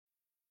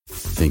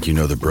Think you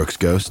know the Brooks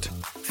Ghost?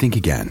 Think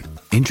again.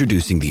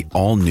 Introducing the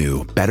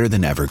all-new,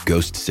 better-than-ever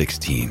Ghost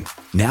 16.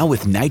 Now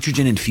with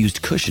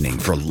nitrogen-infused cushioning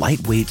for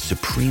lightweight,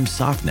 supreme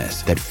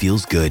softness that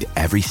feels good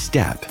every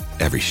step,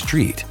 every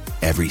street,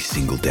 every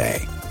single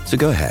day. So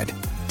go ahead,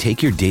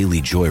 take your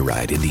daily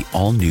joyride in the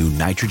all-new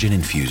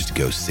nitrogen-infused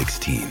Ghost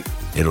 16.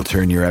 It'll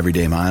turn your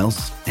everyday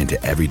miles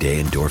into everyday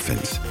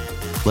endorphins.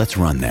 Let's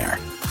run there.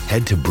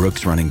 Head to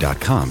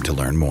brooksrunning.com to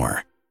learn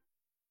more.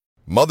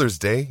 Mother's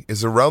Day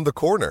is around the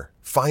corner.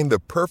 Find the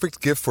perfect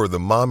gift for the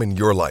mom in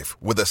your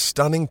life with a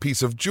stunning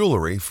piece of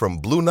jewelry from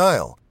Blue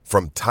Nile.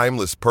 From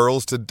timeless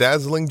pearls to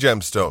dazzling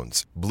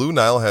gemstones, Blue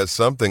Nile has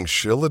something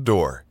she'll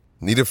adore.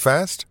 Need it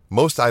fast?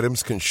 Most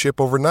items can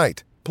ship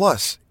overnight.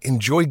 Plus,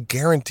 enjoy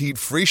guaranteed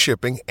free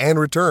shipping and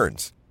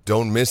returns.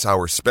 Don't miss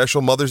our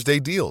special Mother's Day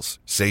deals.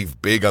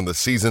 Save big on the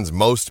season's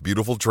most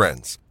beautiful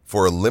trends.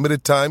 For a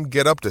limited time,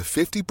 get up to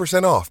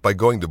 50% off by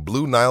going to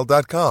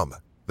BlueNile.com.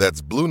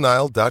 That's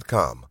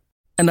BlueNile.com.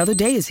 Another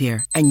day is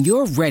here, and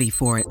you're ready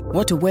for it.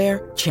 What to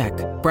wear? Check.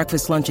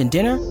 Breakfast, lunch, and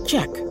dinner?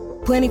 Check.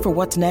 Planning for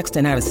what's next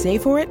and how to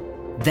save for it?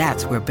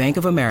 That's where Bank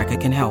of America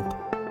can help.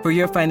 For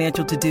your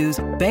financial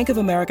to-dos, Bank of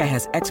America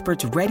has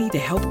experts ready to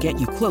help get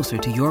you closer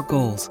to your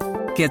goals.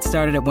 Get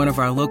started at one of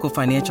our local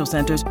financial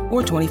centers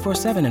or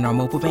 24/7 in our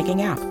mobile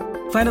banking app.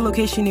 Find a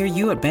location near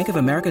you at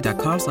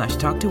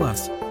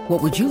bankofamerica.com/talktous.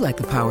 What would you like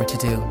the power to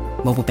do?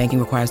 Mobile banking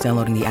requires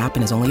downloading the app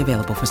and is only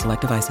available for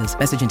select devices.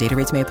 Message and data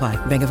rates may apply.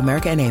 Bank of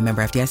America N.A.,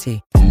 member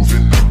FDIC.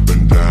 Moving up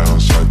and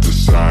down, side to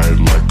side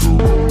like a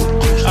roller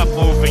coaster. I'm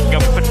moving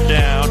up and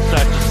down,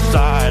 side to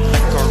side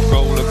like a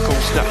roller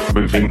coaster.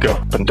 Moving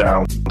up and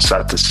down,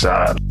 side to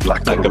side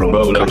like a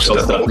roller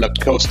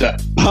coaster.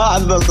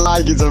 The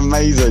lag is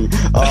amazing.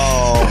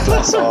 Oh,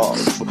 bless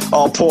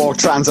our poor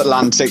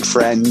transatlantic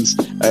friends.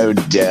 Oh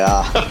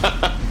dear.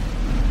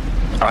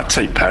 I'd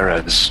take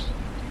Perez.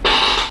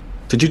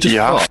 Did you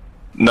just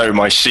No,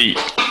 my seat.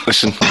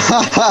 Listen.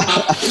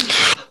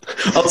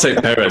 I'll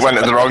take Perez. It went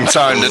at the wrong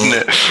time, didn't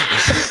it?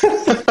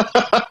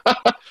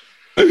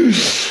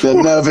 The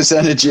nervous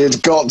energy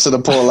had got to the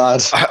poor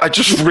lad. I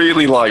just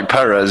really like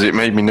Perez. It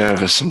made me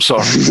nervous. I'm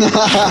sorry.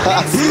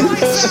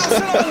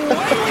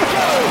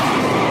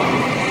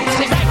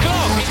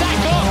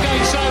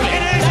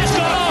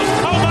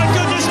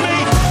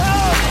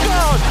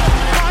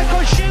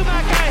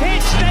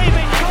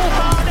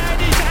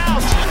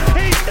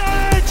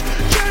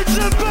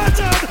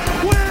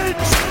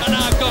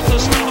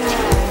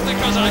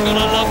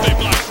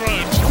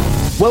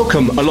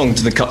 Welcome along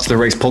to the Cut to the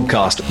Race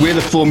podcast. We're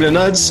the Formula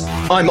Nerds.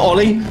 I'm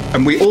Ollie,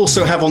 and we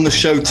also have on the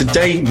show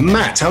today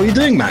Matt. How are you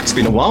doing, Matt? It's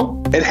been a while.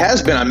 It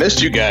has been. I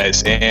missed you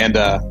guys, and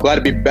glad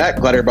to be back.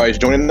 Glad everybody's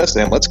joining us,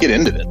 and let's get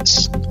into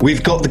this.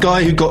 We've got the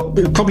guy who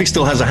probably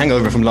still has a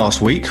hangover from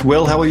last week.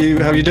 Will, how are you?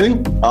 How are you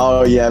doing?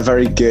 Oh yeah,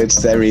 very good.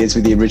 There he is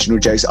with the original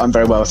jokes. I'm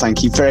very well,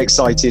 thank you. Very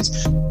excited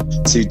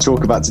to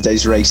talk about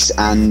today's race,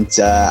 and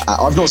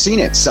I've not seen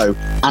it, so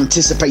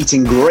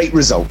anticipating great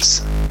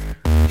results.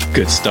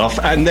 Good stuff.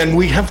 And then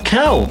we have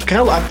Cal.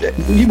 Cal,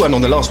 you weren't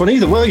on the last one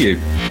either, were you?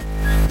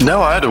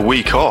 No, I had a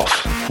week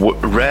off.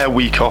 Rare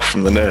week off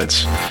from the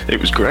nerds. It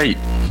was great.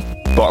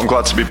 But I'm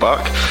glad to be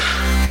back.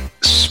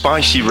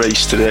 Spicy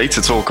race today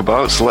to talk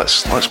about, so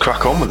let's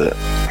crack on with it.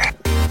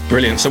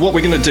 Brilliant. So what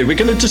we're going to do, we're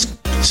going to just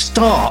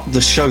start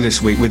the show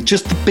this week with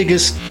just the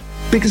biggest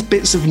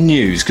bits of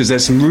news, because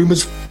there's some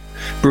rumours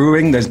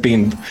brewing, there's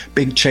been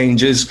big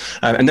changes,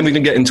 and then we're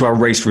going to get into our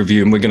race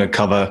review, and we're going to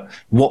cover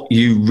what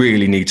you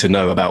really need to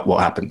know about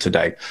what happened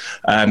today.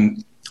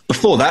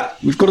 Before that,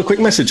 we've got a quick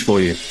message for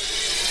you.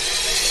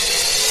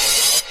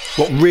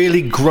 What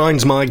really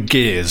grinds my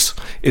gears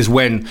is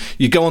when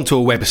you go onto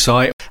a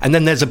website and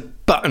then there's a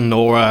button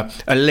or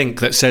a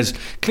link that says,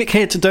 click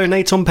here to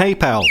donate on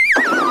PayPal.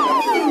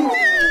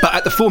 But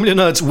at the Formula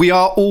Nerds, we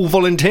are all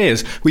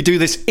volunteers. We do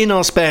this in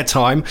our spare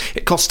time.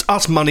 It costs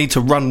us money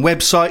to run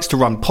websites, to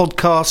run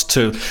podcasts,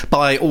 to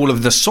buy all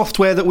of the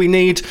software that we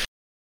need.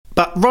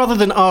 But rather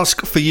than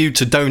ask for you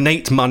to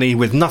donate money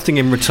with nothing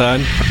in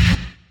return,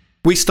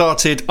 we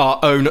started our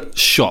own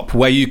shop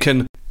where you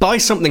can buy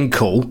something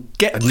cool,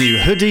 get a new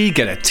hoodie,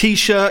 get a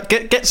t-shirt,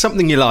 get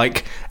something you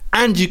like,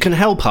 and you can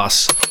help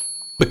us.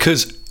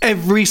 Because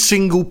every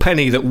single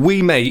penny that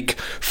we make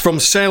from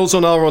sales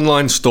on our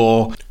online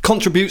store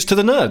contributes to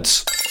the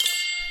nerds.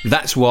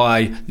 That's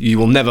why you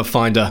will never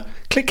find a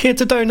click here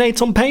to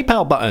donate on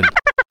PayPal button.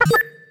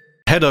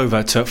 Head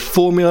over to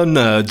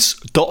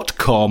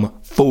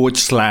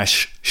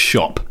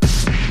formulanerds.com/shop.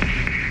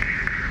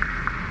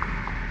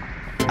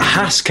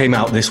 Haas came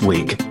out this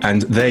week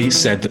and they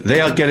said that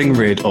they are getting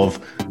rid of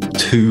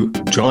 2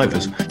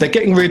 drivers. They're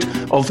getting rid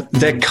of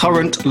their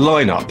current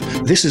lineup.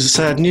 This is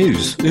sad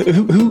news.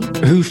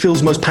 Who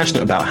feels most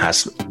passionate about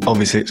Haas?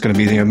 Obviously, it's going to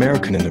be the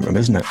American in the room,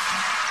 isn't it?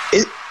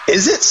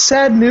 Is it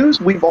sad news?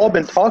 We've all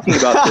been talking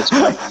about this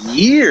for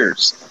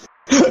years.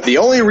 The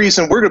only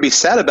reason we're going to be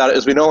sad about it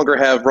is we no longer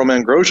have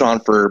Romain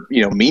Grosjean for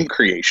meme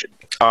creation.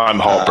 I'm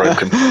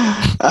heartbroken.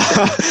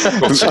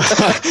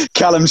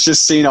 Callum's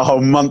just seen a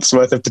whole month's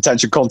worth of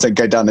potential content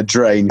go down the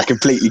drain,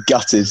 completely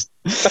gutted.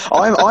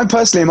 I'm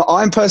personally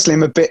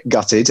am a bit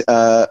gutted,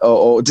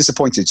 or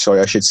disappointed,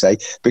 sorry, I should say,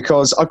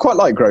 because I quite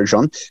like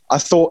Grosjean. I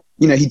thought,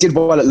 he did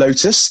well at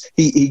Lotus.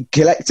 He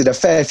collected a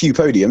fair few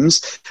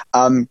podiums,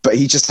 but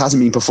he just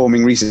hasn't been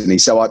performing recently.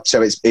 So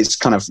it's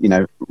kind of,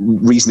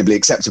 reasonably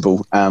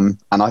acceptable. And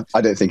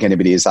I don't think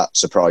anybody is that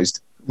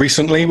surprised.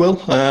 Recently,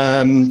 Will.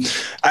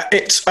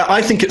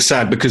 I think it's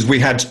sad because we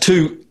had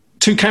two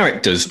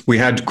characters. We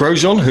had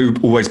Grosjean, who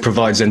always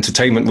provides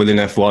entertainment within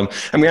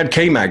F1, and we had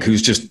K-Mag,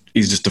 he's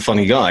just a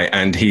funny guy,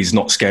 and he's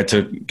not scared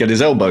to get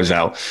his elbows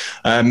out.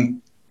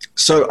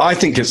 So I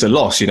think it's a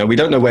loss. We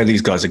don't know where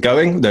these guys are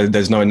going.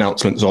 There's no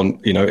announcements on,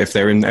 if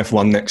they're in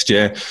F1 next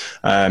year.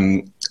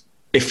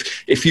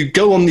 If you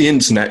go on the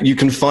internet, you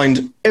can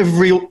find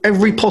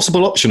every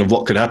possible option of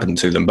what could happen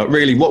to them. But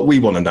really, what we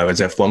want to know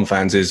as F1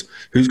 fans is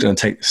who's going to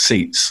take the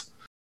seats.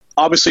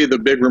 Obviously, the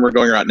big rumor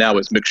going right now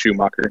is Mick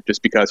Schumacher,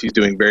 just because he's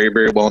doing very,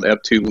 very well in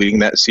F2, leading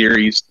that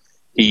series.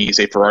 He's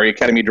a Ferrari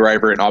Academy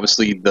driver, and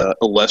obviously the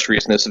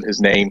illustriousness of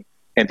his name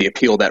and the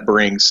appeal that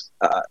brings.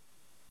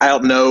 I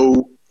don't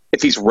know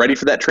if he's ready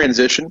for that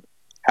transition.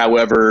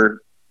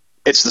 However,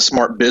 it's the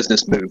smart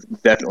business move.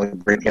 Definitely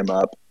bring him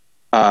up.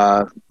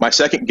 My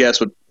second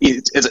guess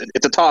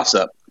it's a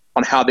toss-up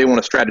on how they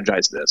want to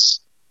strategize this.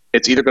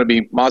 It's either going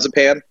to be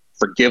Mazepan,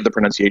 forgive the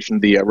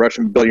pronunciation, the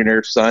Russian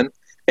billionaire's son,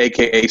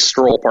 a.k.a.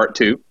 Stroll Part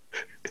 2,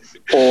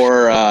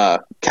 or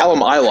Callum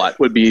Ilott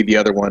would be the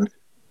other one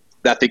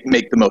that they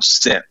make the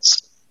most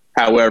sense.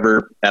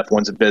 However,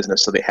 F1's a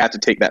business, so they have to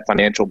take that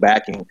financial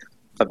backing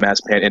of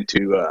Mazepan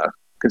into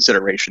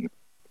consideration.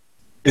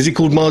 Is he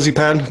called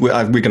Marzipan? We're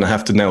going to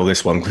have to nail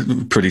this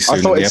one pretty soon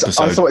in the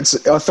episode. I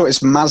thought it's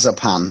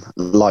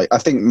Mazapan. I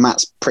think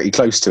Matt's pretty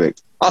close to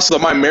it. Also,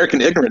 my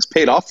American ignorance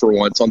paid off for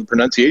once on the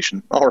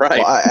pronunciation. All right.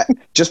 Well,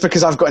 just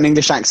because I've got an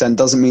English accent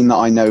doesn't mean that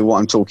I know what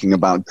I'm talking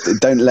about.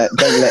 Don't let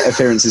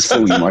appearances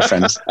fool you, my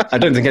friends. I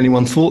don't think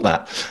anyone thought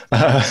that.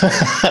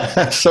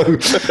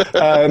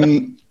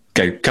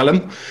 Okay,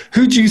 Callum,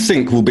 who do you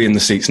think will be in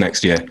the seats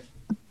next year?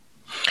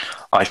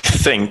 I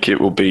think it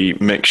will be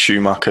Mick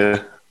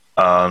Schumacher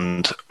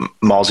and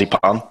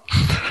Marzipan.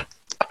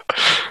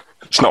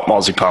 It's not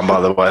Marzipan, by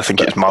the way. I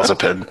think it's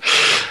Mazepin.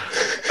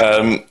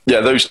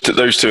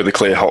 Those two are the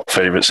clear hot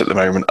favourites at the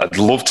moment. I'd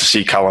love to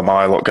see Callum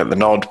Ilott get the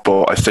nod,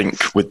 but I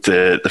think with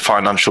the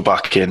financial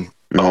backing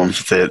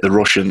of the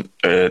Russian,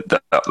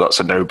 that's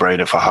a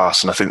no-brainer for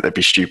Haas, and I think they'd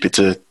be stupid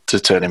to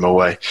turn him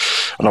away.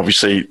 And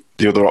obviously,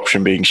 the other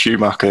option being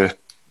Schumacher,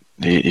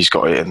 he's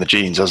got it in the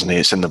genes, hasn't he?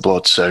 It's in the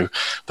blood, so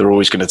they're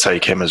always going to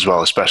take him as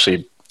well,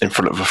 especially in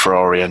front of a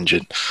Ferrari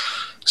engine.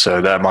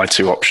 So they're my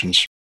two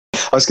options.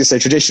 I was going to say,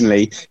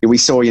 traditionally, we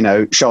saw,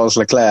 Charles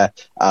Leclerc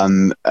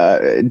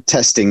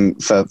testing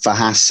for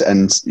Haas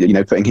and,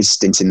 putting his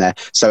stint in there.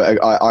 So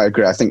I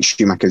agree. I think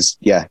Schumacher's,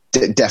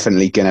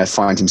 definitely going to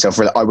find himself,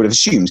 I would have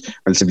assumed,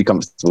 relatively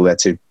comfortable there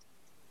too.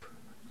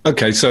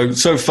 Okay,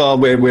 so far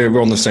we're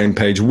on the same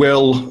page.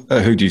 Will,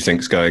 who do you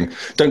think's going?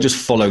 Don't just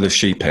follow the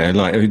sheep here.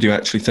 Who do you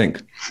actually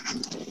think?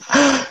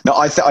 No,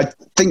 I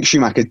think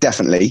Schumacher,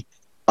 definitely.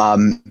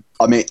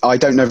 I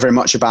don't know very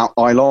much about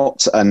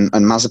Ilott and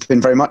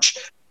Mazepin very much.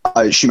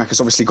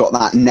 Schumacher's obviously got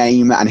that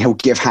name, and he'll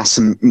give Haas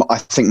some, I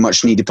think,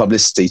 much needed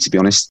publicity, to be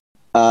honest.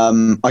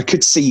 I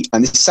could see,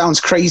 and this sounds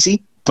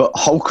crazy, but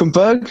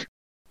Hülkenberg,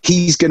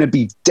 he's going to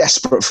be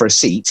desperate for a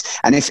seat.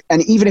 And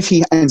even if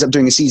he ends up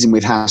doing a season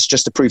with Haas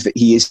just to prove that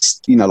he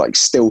is,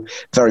 still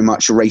very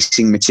much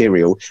racing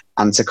material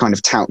and to kind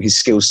of tout his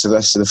skills to the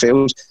rest of the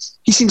field,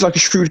 he seems like a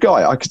shrewd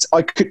guy.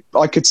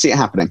 I could see it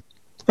happening.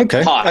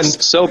 Okay.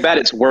 Haas, so bad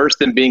it's worse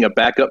than being a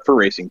backup for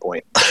Racing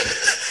Point.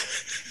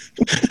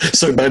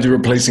 So bad you're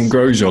replacing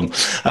Grosjean.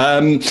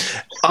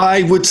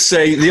 I would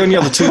say the only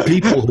other two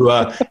people who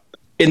are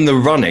in the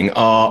running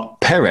are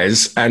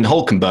Perez and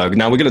Hülkenberg.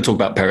 Now, we're going to talk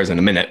about Perez in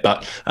a minute,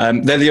 but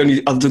they're the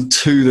only other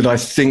two that I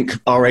think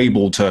are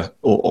able to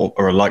or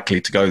are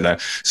likely to go there.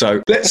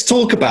 So let's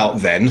talk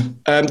about then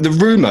the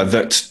rumour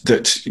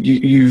that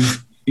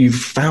you've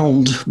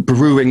found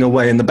brewing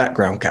away in the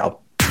background,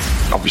 Cal.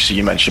 Obviously,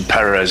 you mentioned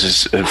Perez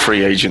as a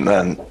free agent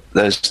then.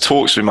 There's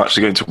talks of him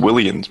actually going to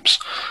Williams.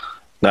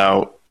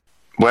 Now,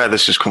 where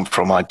this has come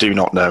from, I do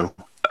not know.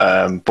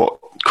 But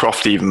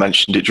Croft even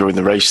mentioned it during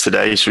the race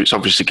today, so it's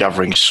obviously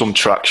gathering some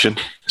traction.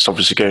 It's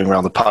obviously going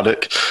around the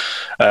paddock.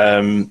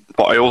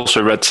 But I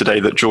also read today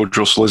that George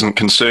Russell isn't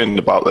concerned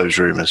about those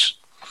rumours.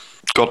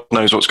 God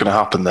knows what's going to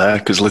happen there,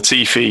 because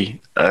Latifi,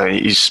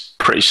 he's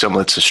pretty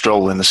similar to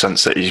Stroll in the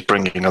sense that he's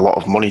bringing a lot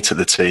of money to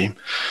the team.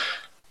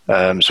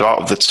 So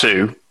out of the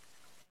two,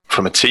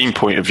 from a team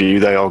point of view,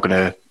 they are going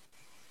to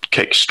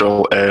kick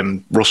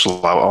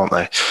Russell out, aren't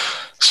they?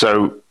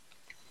 So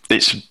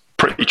it's a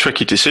pretty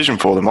tricky decision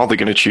for them. Are they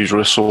going to choose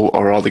Russell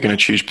or are they going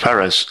to choose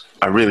Perez?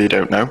 I really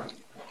don't know.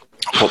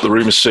 But the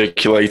rumour's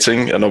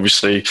circulating, and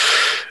obviously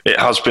it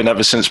has been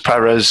ever since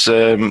Perez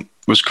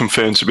was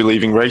confirmed to be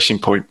leaving Racing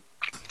Point.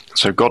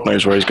 So God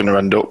knows where he's going to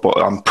end up, but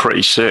I'm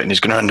pretty certain he's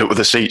going to end up with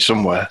a seat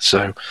somewhere.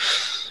 So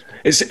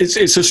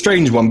it's a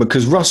strange one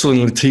because Russell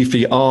and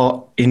Latifi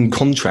are in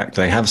contract.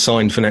 They have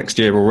signed for next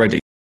year already.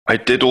 I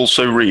did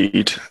also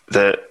read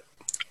that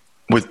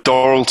with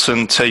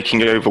Doralton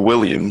taking over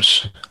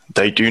Williams,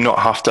 they do not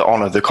have to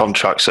honour the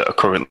contracts that are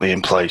currently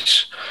in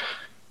place.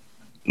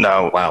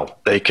 Now, wow,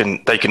 they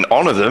can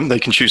honour them. They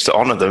can choose to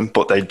honour them,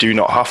 but they do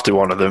not have to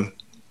honour them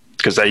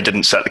because they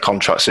didn't set the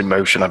contracts in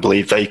motion. I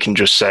believe they can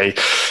just say,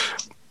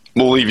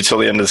 we'll leave you till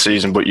the end of the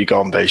season, but you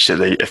go on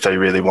basically if they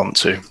really want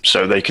to.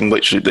 So they can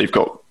literally, they've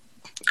got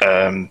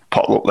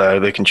potluck there.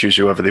 They can choose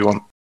whoever they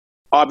want.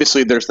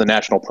 Obviously, there's the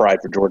national pride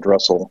for George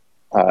Russell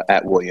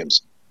at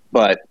Williams,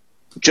 but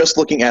just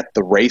looking at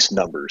the race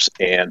numbers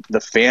and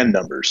the fan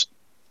numbers,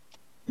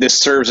 this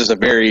serves as a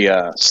very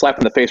slap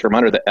in the face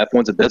reminder that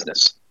F1's a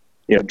business.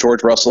 You know,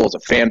 George Russell is a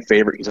fan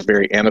favorite. He's a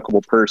very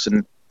amicable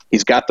person.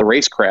 He's got the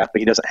racecraft, but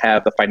he doesn't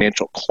have the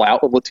financial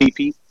clout of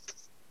Latifi.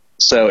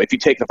 So if you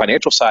take the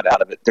financial side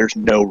out of it, there's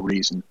no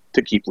reason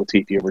to keep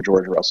Latifi over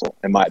George Russell,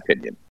 in my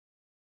opinion.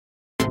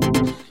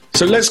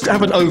 So let's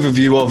have an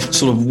overview of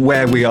sort of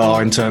where we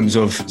are in terms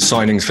of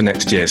signings for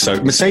next year.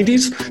 So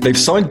Mercedes, they've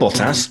signed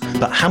Bottas,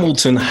 but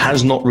Hamilton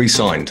has not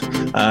re-signed.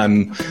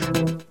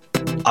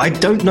 I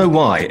don't know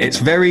why.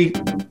 It's a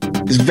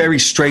very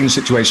strange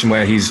situation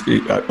where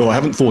I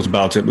haven't thought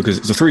about it because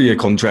it's a 3-year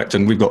contract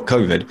and we've got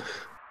COVID.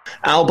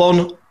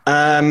 Albon,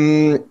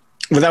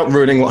 without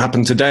ruining what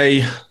happened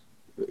today,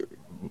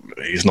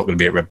 he's not going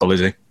to be at Red Bull, is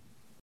he?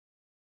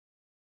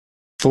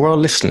 For our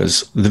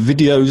listeners, the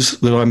videos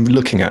that I'm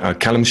looking at are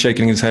Callum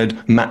shaking his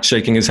head, Matt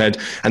shaking his head,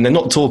 and they're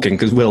not talking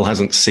because Will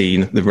hasn't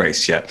seen the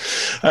race yet.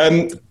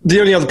 The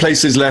only other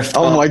places left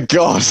my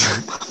God.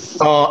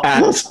 are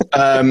at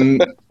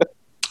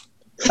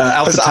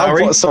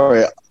AlphaTauri.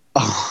 Sorry.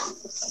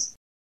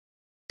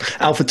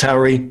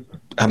 AlphaTauri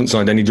haven't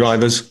signed any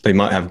drivers. They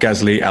might have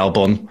Gasly,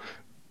 Albon,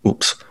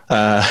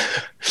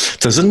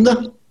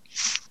 Tsunoda,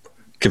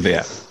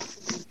 Kvyat.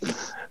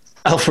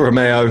 Alfa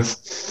Romeo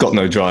got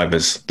no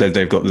drivers.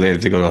 They've got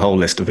a whole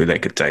list of who they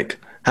could take.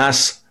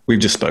 Haas, we've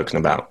just spoken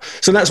about.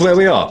 So that's where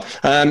we are.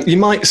 You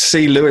might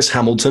see Lewis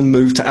Hamilton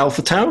move to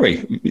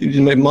AlphaTauri.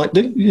 You might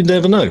do. You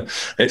never know.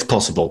 It's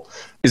possible.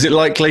 Is it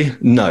likely?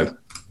 No.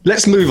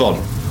 Let's move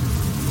on.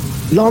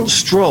 Lance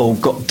Stroll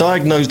got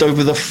diagnosed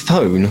over the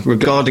phone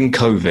regarding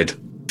COVID.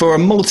 For a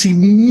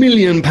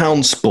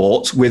multi-million-pound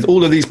sport with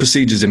all of these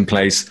procedures in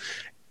place,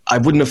 I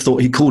wouldn't have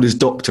thought he called his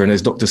doctor and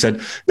his doctor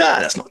said, "Nah,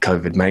 that's not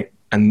COVID, mate."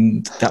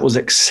 And that was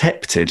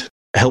accepted.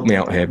 Help me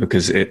out here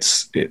because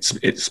it's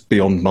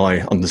beyond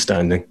my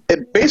understanding.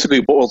 It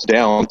basically boils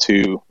down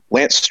to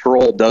Lance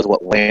Stroll does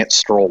what Lance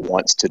Stroll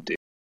wants to do.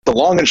 The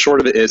long and short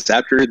of it is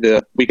after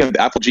the weekend of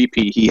the Apple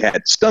GP, he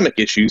had stomach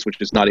issues, which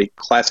is not a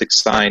classic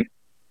sign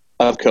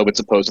of COVID,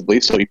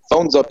 supposedly. So he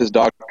phones up his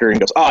doctor and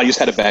goes, you just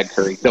had a bad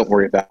curry. Don't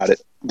worry about it.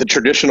 The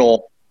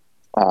traditional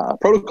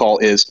protocol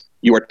is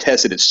you are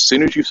tested as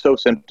soon as you show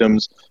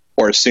symptoms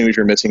or as soon as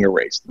you're missing a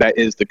race. That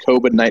is the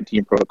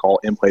COVID-19 protocol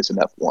in place in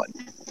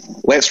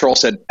F1. Lance Stroll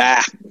said,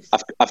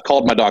 I've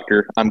called my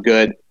doctor. I'm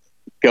good.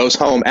 Goes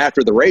home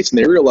after the race, and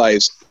they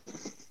realize,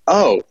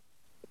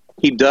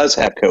 he does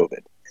have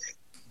COVID.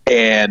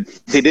 And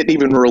they didn't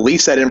even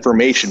release that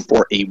information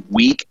for a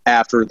week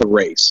after the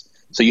race.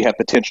 So you have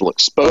potential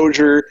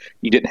exposure.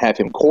 You didn't have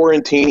him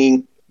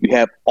quarantining. You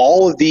have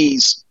all of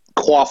these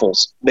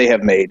quaffles they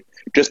have made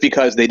just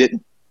because they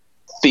didn't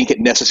think it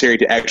necessary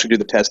to actually do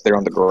the test there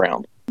on the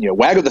ground.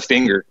 Waggle the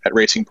finger at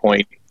Racing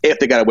Point if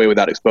they got away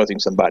without exposing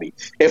somebody.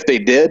 If they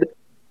did,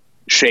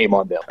 shame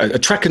on them. A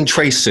track and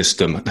trace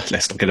system,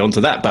 let's not get onto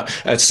that, but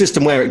a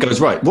system where it goes,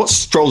 right, what's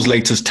Stroll's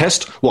latest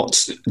test?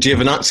 What's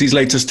Giovinazzi's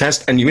latest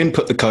test? And you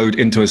input the code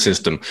into a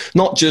system,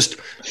 not just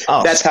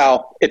us. That's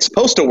how it's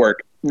supposed to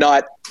work,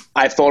 not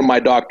I phone my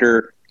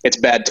doctor, it's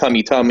bad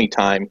tummy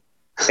time,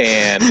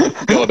 and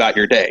go about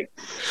your day.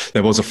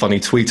 There was a funny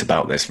tweet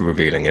about this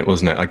revealing it,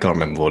 wasn't it? I can't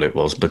remember what it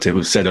was, but it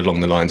was said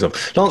along the lines of,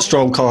 Lance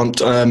Stroll can't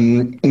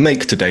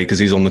make today because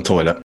he's on the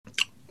toilet.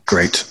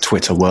 Great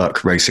Twitter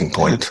work, Racing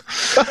Point.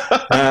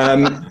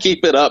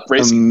 Keep it up,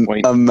 Racing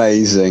Point.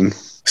 Amazing.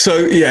 So,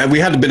 yeah, we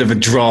had a bit of a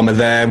drama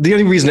there. The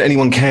only reason that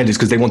anyone cared is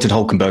because they wanted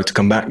Hülkenberg to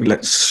come back.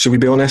 Should we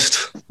be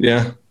honest?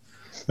 Yeah.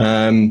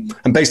 And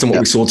based on what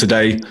we saw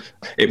today,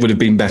 it would have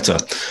been better.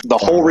 The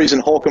whole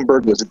reason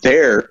Hülkenberg was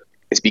there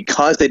is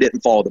because they didn't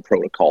follow the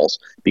protocols,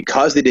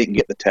 because they didn't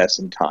get the tests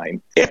in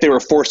time. If they were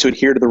forced to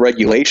adhere to the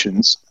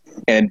regulations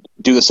and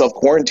do the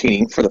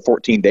self-quarantining for the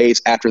 14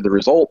 days after the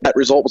result, that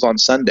result was on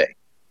Sunday.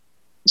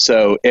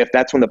 So if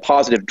that's when the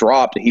positive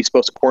dropped and he's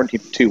supposed to quarantine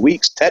for 2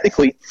 weeks,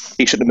 technically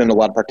he shouldn't have been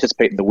allowed to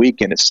participate in the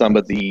weekend. It's some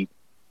of the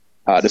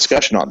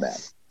discussion on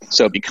that.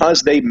 So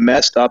because they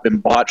messed up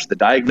and botched the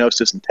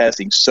diagnosis and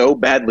testing so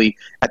badly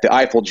at the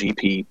Eiffel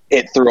GP,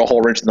 it threw a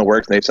whole wrench in the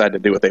works and they decided to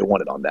do what they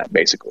wanted on that,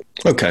 basically.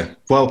 Okay.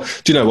 Well,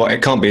 do you know what?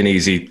 It can't be an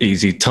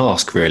easy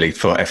task, really,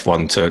 for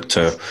F1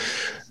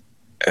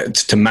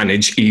 to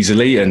manage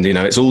easily. And,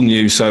 it's all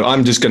new. So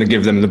I'm just going to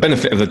give them the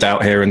benefit of the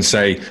doubt here and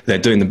say they're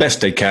doing the best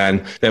they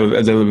can.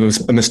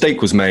 A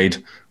mistake was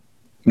made.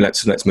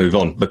 let's move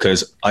on,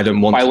 because I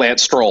don't want... By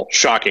Lance Stroll.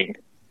 Shocking.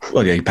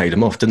 Well, yeah, he paid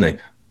him off, didn't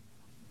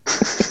he?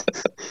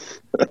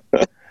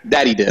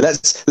 Daddy did.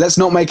 Let's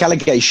not make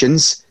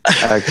allegations,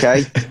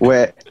 okay?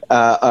 Where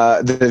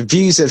the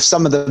views of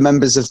some of the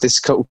members of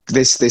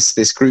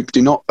this group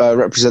do not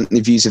represent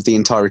the views of the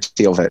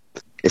entirety of it,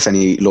 if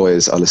any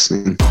lawyers are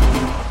listening.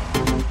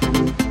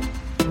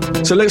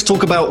 So let's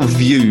talk about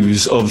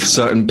views of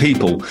certain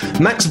people.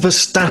 Max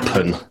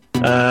Verstappen.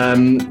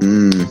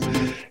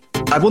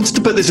 I wanted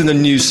to put this in a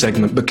news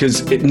segment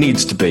because it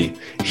needs to be.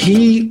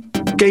 He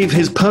gave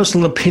his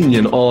personal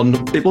opinion on...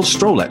 It was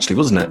Stroll, actually,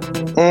 wasn't it?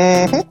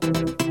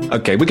 Mm-hmm.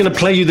 Okay, we're going to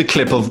play you the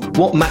clip of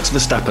what Max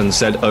Verstappen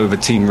said over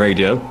Team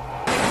Radio.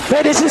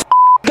 Man, is this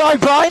guy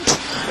blind?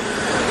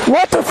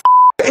 What the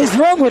is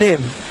wrong with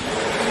him?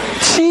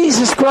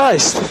 Jesus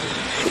Christ.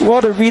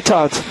 What a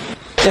retard.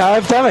 Yeah,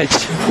 I have damage.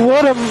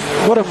 What a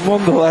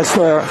Mongol, I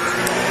swear.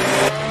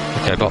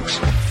 Okay, box.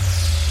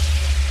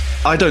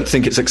 I don't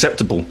think it's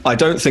acceptable. I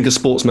don't think a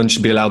sportsman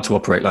should be allowed to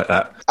operate like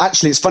that.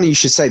 Actually, it's funny you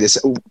should say this.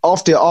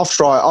 After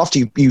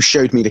you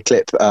showed me the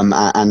clip,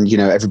 and you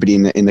know everybody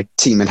in the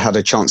team had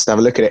a chance to have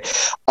a look at it,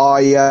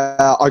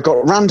 I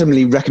got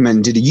randomly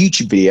recommended a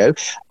YouTube video,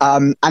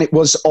 and it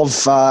was of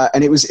some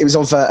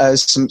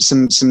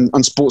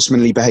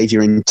unsportsmanly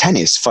behaviour in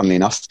tennis. Funnily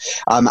enough,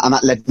 and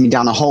that led me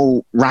down a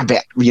whole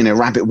rabbit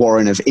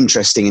warren of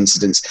interesting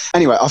incidents.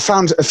 Anyway, I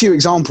found a few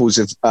examples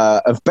of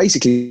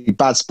basically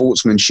bad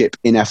sportsmanship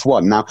in F1.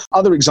 Now,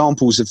 other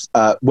examples of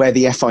where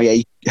the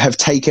FIA have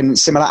taken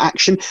similar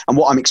action, and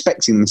what I'm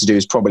expecting them to do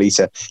is probably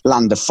to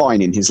land a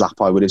fine in his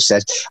lap, I would have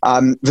said.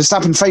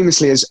 Verstappen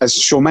famously, as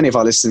sure many of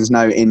our listeners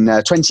know, in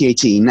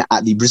 2018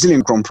 at the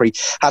Brazilian Grand Prix,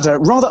 had a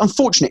rather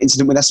unfortunate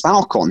incident with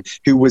Esteban Ocon,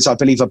 who was, I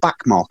believe, a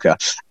backmarker,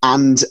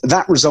 and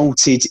that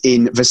resulted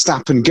in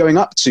Verstappen going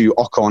up to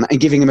Ocon and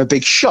giving him a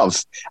big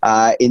shove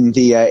in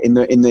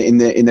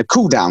the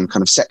cool down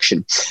kind of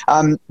section.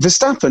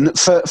 Verstappen,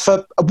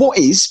 for what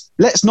is,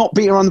 let's not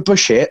beat around the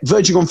bush here,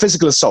 verging on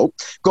physical assault,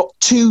 got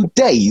 2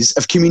 days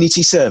of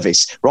community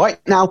service, right?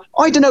 Now,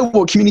 I don't know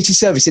what community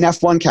service in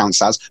F1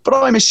 counts as, but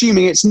I'm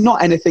assuming it's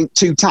not anything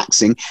too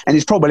taxing, and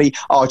it's probably,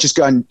 just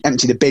go and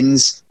empty the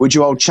bins, would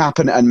you, old chap,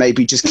 and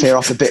maybe just clear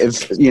off a bit of,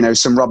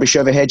 some rubbish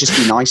over here, just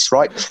be nice,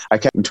 right?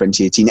 Okay, in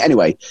 2018.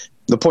 Anyway,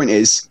 the point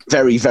is,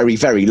 very, very,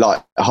 very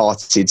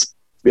light-hearted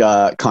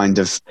kind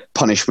of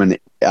punishment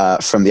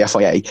from the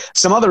FIA.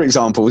 Some other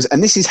examples,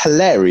 and this is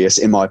hilarious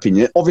in my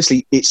opinion.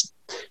 Obviously, it's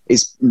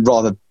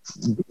rather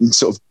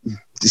sort of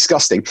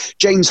disgusting.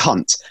 James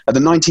Hunt at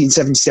the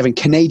 1977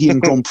 Canadian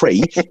Grand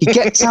Prix, he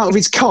gets out of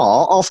his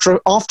car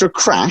after a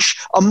crash.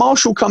 A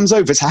marshal comes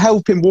over to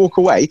help him walk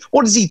away.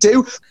 What does he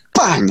do?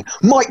 Bang!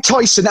 Mike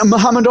Tyson and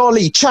Muhammad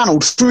Ali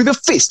channeled through the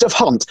fist of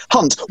Hunt.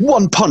 Hunt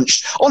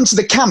one-punched onto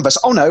the canvas.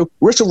 Oh no,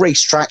 we're at a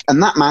racetrack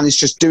and that man is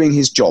just doing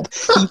his job.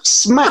 He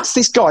smacks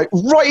this guy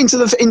right into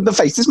the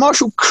face. This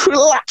marshal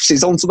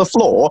collapses onto the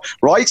floor,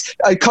 right?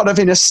 Kind of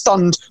in a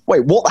stunned,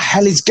 wait, what the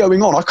hell is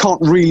going on? I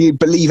can't really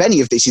believe any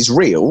of this is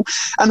real.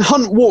 And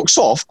Hunt walks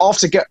off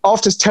after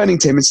turning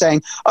to him and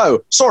saying,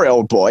 "Oh, sorry,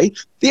 old boy."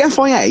 The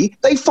FIA,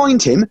 they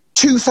fined him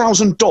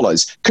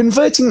 $2,000.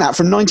 Converting that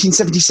from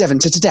 1977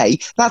 to today,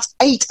 that's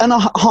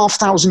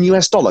 $8,500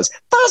 US.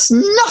 That's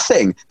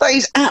nothing. That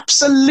is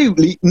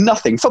absolutely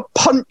nothing for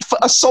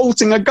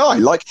assaulting a guy.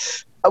 Like,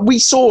 we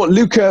saw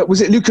Luca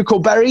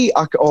Corderi,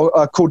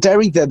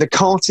 the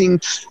karting,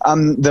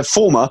 the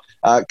former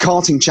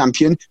karting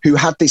champion, who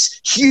had this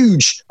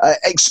huge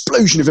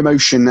explosion of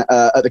emotion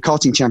at the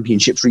karting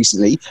championships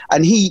recently,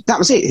 and that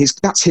was it.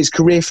 That's his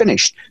career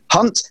finished.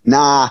 Hunt,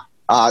 nah.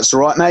 It's all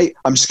right, mate.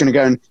 I'm just going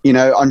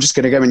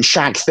to go and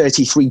shag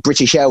 33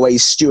 British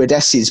Airways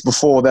stewardesses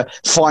before the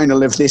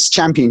final of this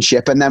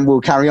championship, and then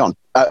we'll carry on.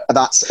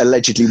 That's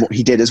allegedly what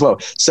he did as well.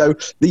 So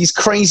these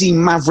crazy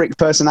maverick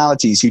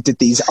personalities who did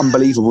these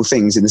unbelievable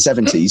things in the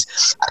 70s,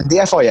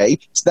 the FIA,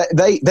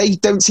 they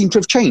don't seem to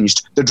have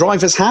changed. The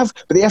drivers have,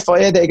 but the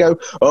FIA, they go,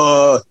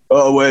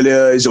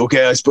 it's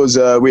okay. I suppose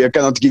we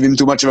cannot give him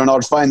too much of an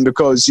hard fine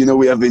because,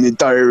 we have an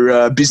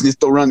entire business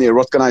to run here.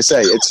 What can I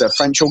say? It's a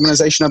French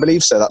organisation, I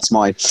believe, so that's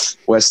my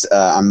worst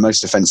and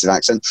most offensive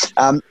accent.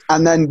 And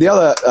then the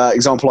other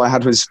example I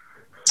had was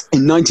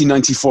in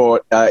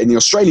 1994 in the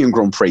Australian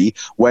Grand Prix,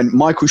 when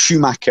Michael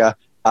Schumacher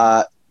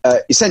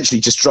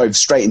essentially just drove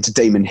straight into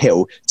Damon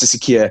Hill to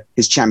secure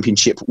his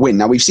championship win.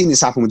 Now, we've seen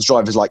this happen with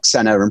drivers like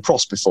Senna and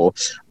Prost before,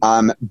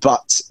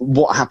 but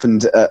what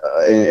happened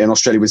in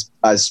Australia was,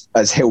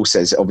 as Hill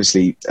says,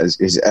 obviously,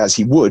 as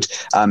he would,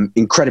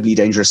 incredibly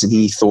dangerous, and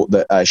he thought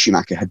that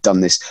Schumacher had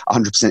done this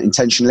 100%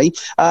 intentionally,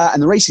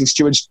 and the racing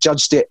stewards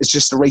judged it as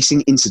just a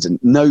racing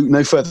incident.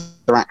 No further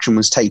action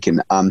was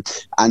taken,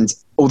 and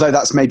although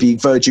that's maybe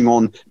verging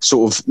on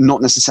sort of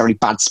not necessarily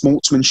bad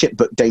sportsmanship,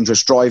 but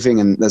dangerous driving,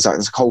 and there's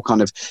a whole kind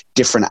of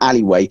different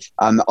alleyway,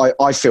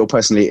 I feel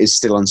personally it is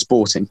still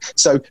unsporting.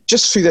 So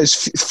just through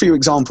those few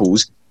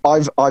examples,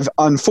 I've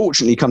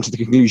unfortunately come to the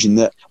conclusion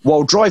that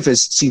while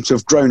drivers seem to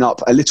have grown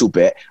up a little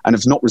bit and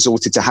have not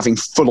resorted to having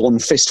full-on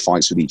fist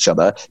fights with each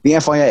other, the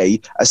FIA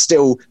are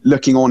still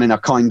looking on in a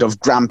kind of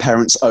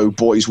grandparents, oh,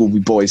 boys will be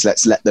boys,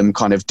 let's let them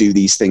kind of do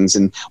these things.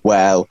 And,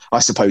 well, I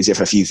suppose if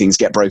a few things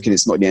get broken,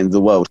 it's not the end of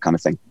the world kind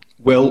of thing.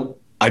 Well,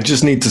 I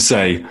just need to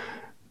say,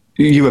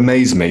 you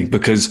amaze me,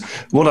 because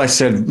what I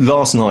said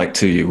last night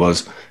to you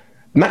was,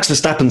 Max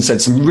Verstappen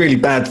said some really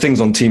bad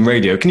things on team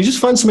radio. Can you just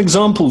find some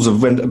examples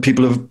of when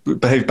people have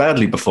behaved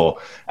badly before?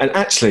 And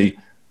actually,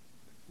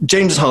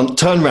 James Hunt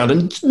turned around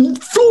and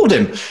floored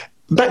him.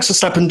 Max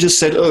Verstappen just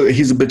said, oh,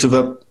 he's a bit of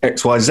a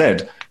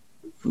XYZ.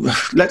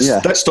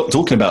 Let's stop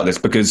talking about this,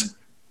 because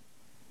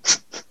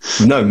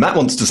no, Matt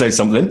wants to say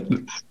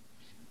something.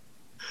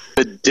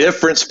 The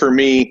difference for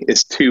me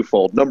is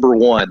twofold. Number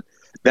one,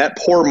 that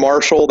poor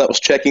marshal that was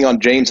checking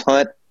on James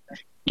Hunt,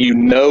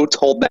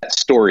 told that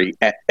story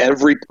at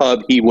every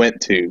pub he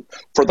went to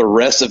for the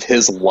rest of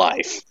his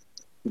life.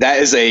 That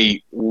is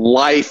a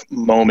life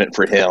moment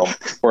for him,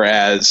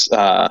 whereas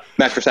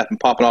Max Verstappen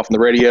popping off on the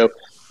radio,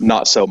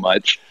 not so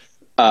much.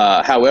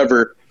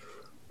 However,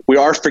 we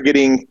are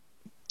forgetting,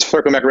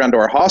 circling back around to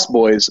our Haas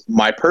boys,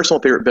 my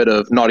personal favorite bit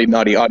of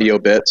naughty audio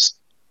bits.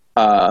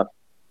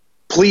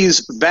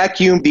 Please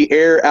vacuum the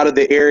air out of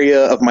the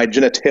area of my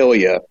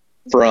genitalia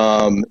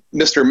from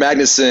Mr.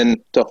 Magnussen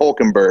to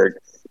Hulkenberg,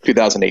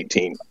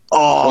 2018.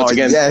 Oh, once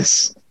again,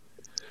 yes.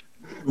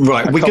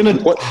 Right, we're going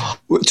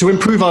to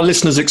improve our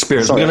listeners'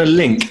 experience, we're going to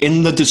link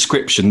in the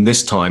description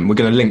this time, we're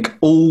going to link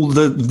all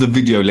the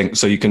video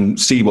links so you can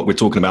see what we're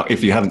talking about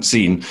if you haven't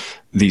seen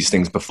these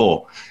things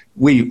before.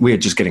 We're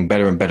just getting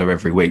better and better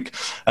every week.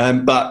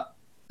 But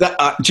do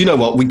you know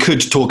what? We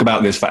could talk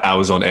about this for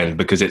hours on end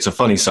because it's a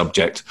funny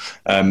subject.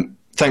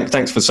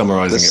 Thanks for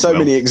summarising it. There's so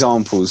many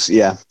examples.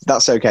 Yeah,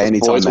 that's okay.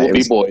 Anytime, boys will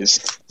be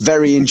boys.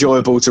 Very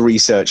enjoyable to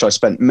research. I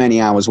spent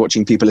many hours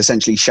watching people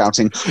essentially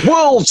shouting,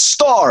 "World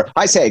star!"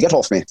 I say, get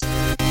off me.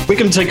 We're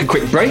going to take a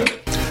quick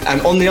break.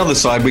 And on the other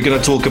side, we're going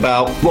to talk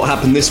about what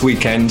happened this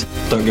weekend.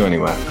 Don't go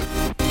anywhere.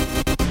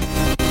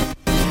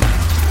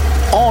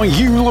 Are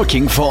you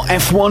looking for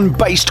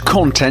F1-based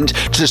content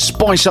to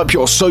spice up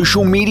your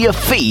social media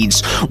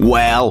feeds?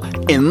 Well,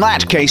 in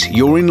that case,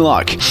 you're in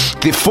luck.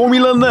 The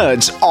Formula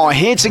Nerds are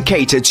here to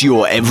cater to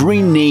your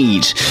every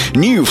need.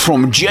 New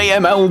from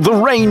JML, The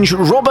Range,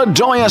 Robert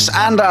Dias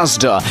and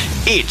Asda,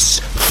 it's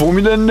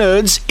Formula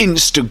Nerds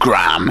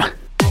Instagram.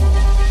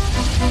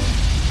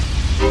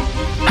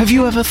 Have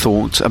you ever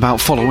thought about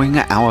following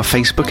our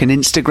Facebook and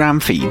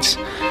Instagram feeds?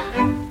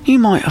 You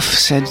might have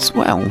said,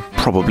 well,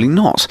 probably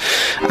not.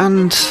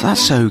 And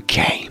that's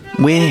okay.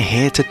 We're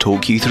here to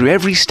talk you through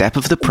every step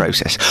of the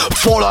process.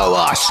 Follow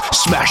us!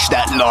 Smash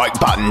that like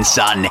button,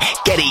 son!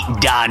 Get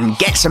it done!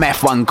 Get some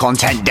F1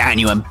 content down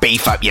you and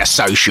beef up your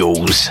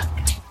socials!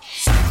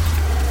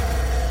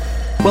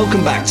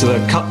 Welcome back to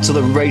the Cut to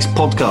the Race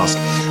podcast.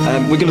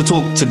 We're going to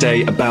talk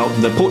today about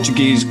the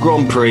Portuguese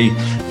Grand Prix,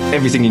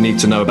 everything you need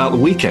to know about the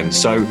weekend.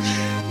 So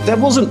there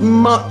wasn't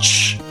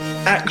much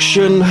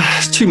action,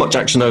 too much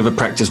action over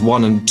practice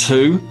 1 and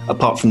 2,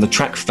 apart from the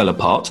track fell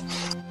apart.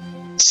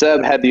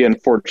 Seb had the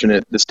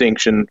unfortunate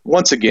distinction,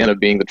 once again, of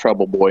being the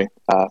trouble boy,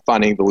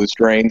 finding the loose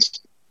drains.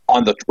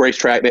 On the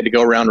racetrack, they had to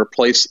go around and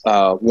replace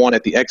one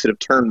at the exit of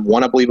turn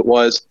 1, I believe it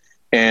was.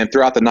 And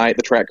throughout the night,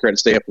 the track crew had to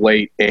stay up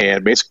late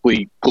and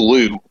basically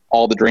glue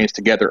all the drains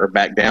together or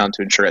back down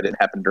to ensure it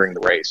didn't happen during the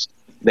race.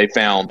 They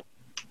found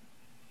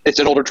it's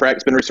an older track,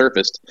 it's been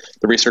resurfaced.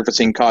 The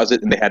resurfacing caused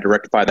it, and they had to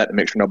rectify that to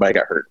make sure nobody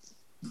got hurt.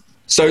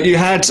 So you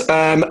had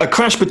a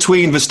crash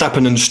between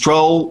Verstappen and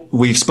Stroll.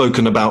 We've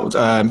spoken about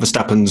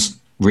Verstappen's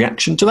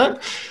reaction to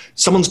that.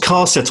 Someone's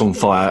car set on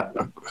fire.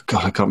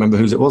 God, I can't remember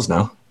whose it was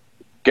now.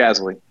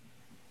 Gasly.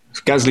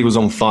 Gasly was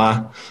on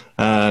fire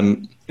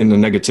in a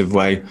negative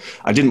way.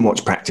 I didn't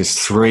watch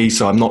practice 3,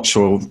 so I'm not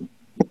sure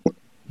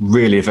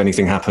really if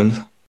anything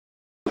happened.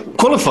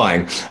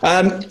 Qualifying.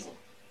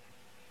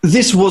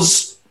 This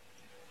was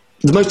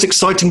the most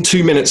exciting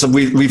 2 minutes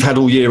we've had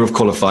all year of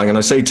qualifying, and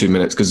I say 2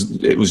 minutes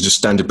because it was just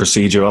standard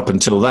procedure up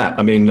until that.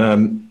 I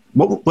mean,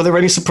 were there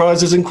any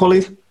surprises in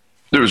quali?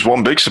 There was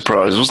one big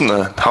surprise, wasn't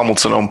there?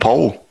 Hamilton on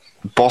pole.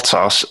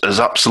 Bottas has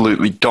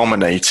absolutely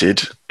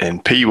dominated in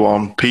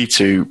P1,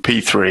 P2,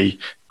 P3,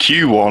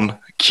 Q1,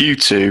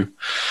 Q2,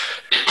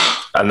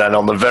 and then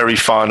on the very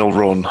final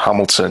run,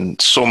 Hamilton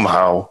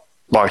somehow,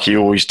 like he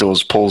always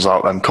does, pulls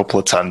out them couple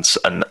of tenths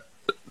and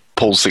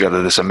pulls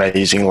together this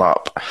amazing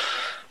lap.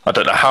 I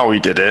don't know how he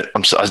did it.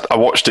 I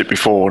watched it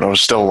before and I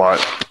was still like,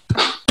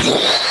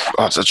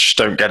 I just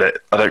don't get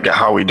it. I don't get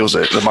how he does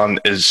it. The man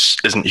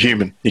isn't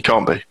human. He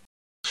can't be.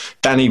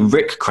 Danny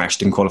Rick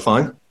crashed in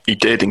qualifying. He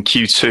did in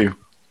Q2.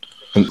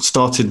 And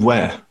started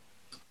where?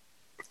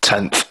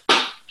 10th.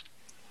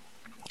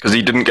 Because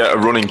he didn't get a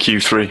run in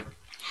Q3.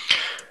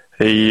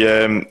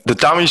 The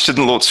damage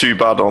didn't look too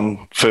bad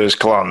on first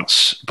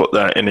glance, but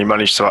then he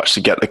managed to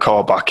actually get the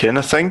car back in,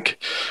 I think.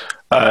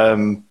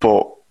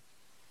 But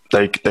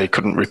they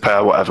couldn't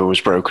repair whatever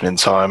was broken in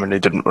time, and he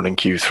didn't run in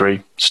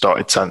Q3.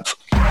 Started 10th.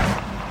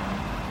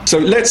 So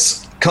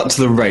let's cut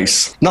to the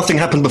race. Nothing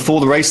happened before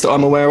the race that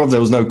I'm aware of.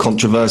 There was no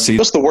controversy.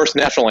 What's the worst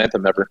national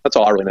anthem ever? That's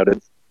all I really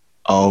noted.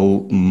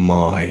 Oh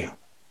my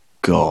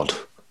God.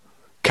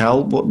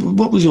 Cal,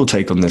 what was your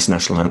take on this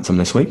national anthem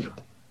this week?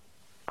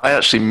 I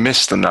actually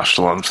missed the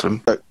national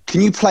anthem.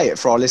 Can you play it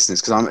for our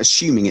listeners? Because I'm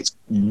assuming it's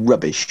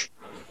rubbish.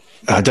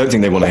 I don't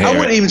think they want to hear I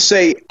wouldn't even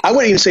say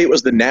it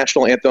was the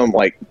national anthem,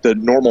 like the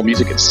normal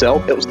music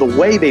itself. It was the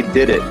way they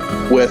did it,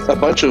 with a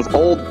bunch of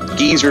old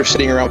geezers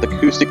sitting around with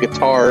acoustic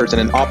guitars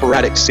and an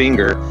operatic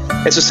singer.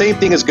 It's the same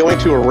thing as going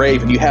to a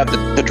rave and you have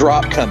the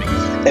drop coming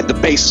and the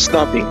bass is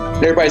thumping and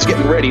everybody's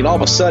getting ready, and all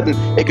of a sudden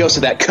it goes to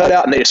that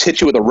cutout and they just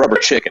hit you with a rubber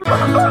chicken. I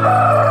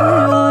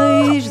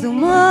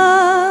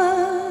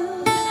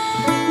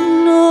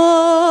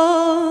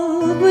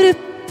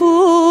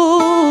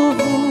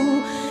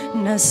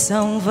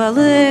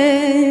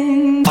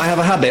have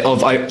a habit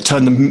of I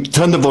turn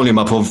the volume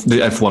up of the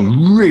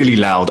F1 really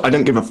loud. I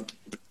don't give a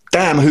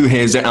damn who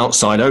hears it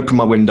outside. I open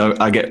my window,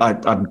 I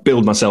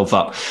build myself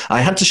up.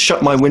 I had to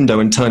shut my window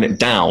and turn it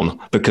down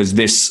because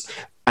this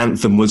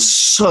anthem was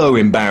so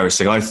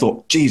embarrassing. I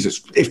thought,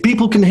 Jesus, if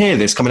people can hear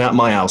this coming out of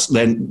my house,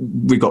 then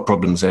we've got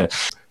problems here.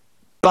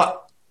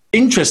 But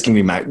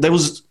interestingly, Mac, there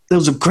was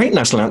a great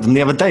national anthem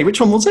the other day. Which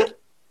one was it?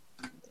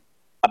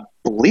 I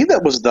believe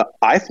that was the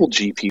Eiffel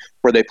GP,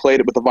 where they played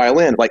it with the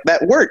violin. Like,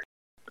 that worked.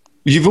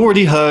 You've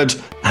already heard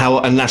how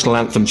a national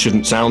anthem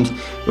shouldn't sound,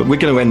 but we're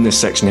going to end this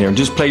section here and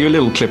just play you a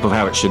little clip of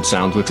how it should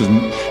sound, because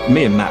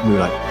me and Matt, we were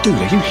like, dude,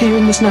 are you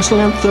hearing this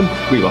national anthem?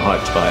 We were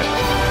hyped by it.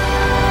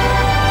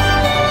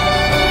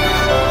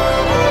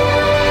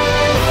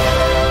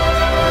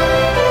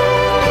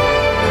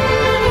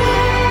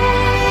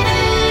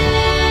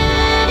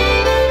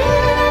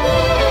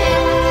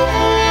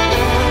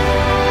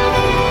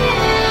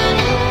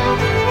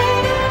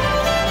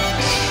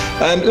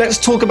 Let's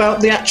talk about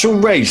the actual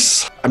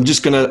race. I'm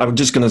just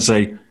gonna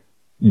say,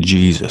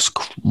 Jesus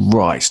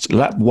Christ!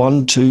 Lap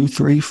 1, 2,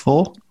 3,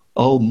 4.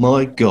 Oh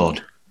my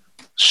God!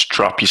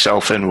 Strap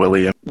yourself in,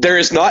 William. There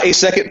is not a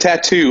second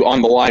tattoo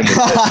on the line with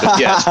this, but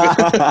yes.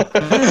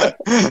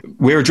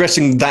 We're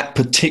addressing that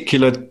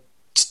particular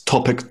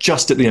topic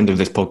just at the end of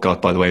this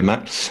podcast, by the way,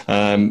 Matt,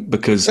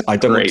 because I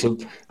don't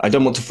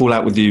want to fall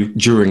out with you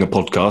during a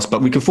podcast,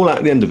 but we can fall out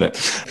at the end of it.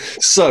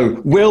 So,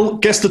 Will,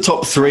 guess the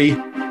top three.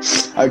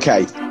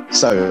 Okay,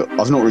 so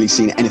I've not really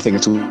seen anything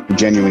at all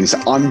genuinely. So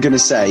I'm going to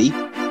say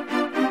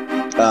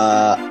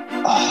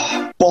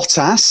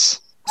Bottas.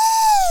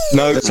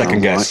 No,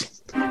 second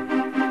guess.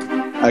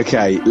 Right.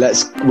 Okay,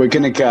 we're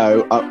going to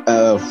go.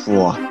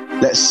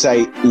 Let's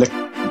say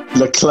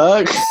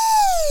Leclerc.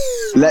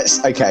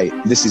 Okay,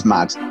 this is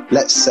mad.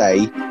 Let's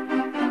say,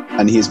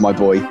 and here's my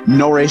boy,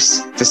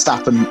 Norris,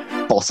 Verstappen,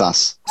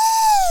 Bottas.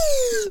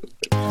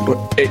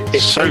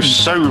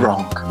 So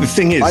wrong. The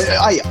thing is,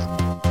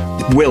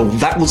 Will,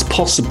 that was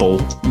possible.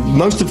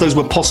 Most of those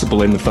were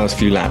possible in the first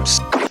few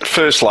laps.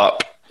 First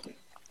lap,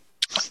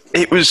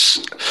 it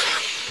was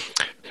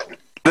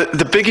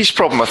the biggest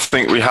problem I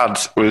think we had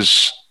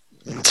was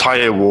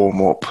tyre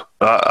warm up.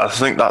 I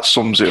think that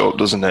sums it up,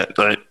 doesn't it?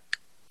 Like,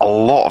 a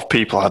lot of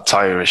people had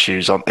tyre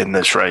issues in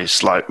this race,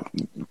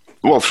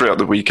 throughout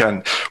the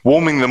weekend.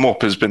 Warming them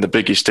up has been the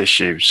biggest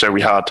issue. So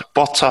we had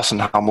Bottas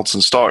and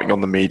Hamilton starting on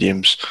the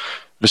mediums,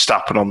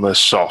 Verstappen on the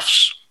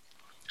softs.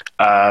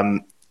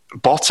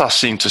 Bottas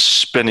seemed to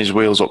spin his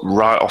wheels up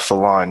right off the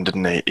line,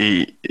 didn't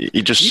he?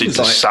 He just seemed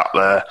to sat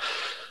there.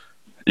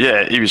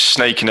 Yeah, he was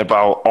snaking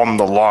about on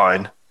the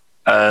line.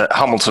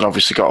 Hamilton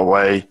obviously got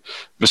away.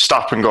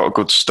 Verstappen got a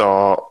good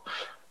start.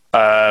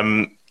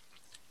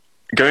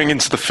 Going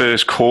into the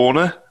first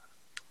corner,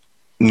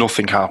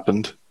 nothing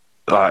happened.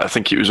 I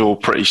think it was all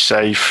pretty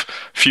safe.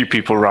 A few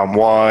people ran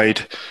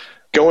wide.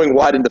 Going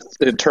wide into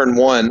turn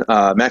one,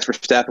 Max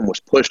Verstappen was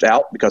pushed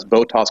out because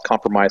Bottas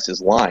compromised his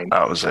line.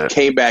 That was it.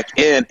 Came back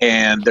in,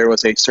 and there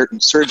was a certain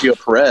Sergio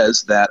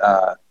Perez that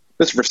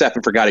Mr.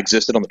 Verstappen forgot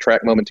existed on the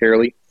track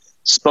momentarily.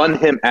 Spun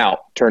him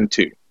out, turn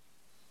two.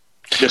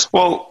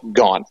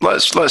 Gone.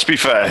 Let's be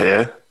fair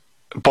here.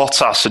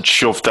 Bottas had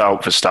shoved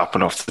out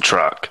Verstappen off the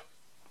track.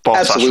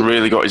 Bottas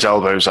really got his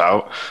elbows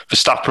out.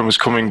 Verstappen was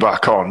coming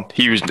back on.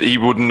 He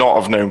would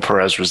not have known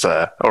Perez was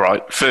there. All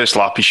right, first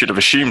lap, he should have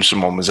assumed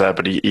someone was there,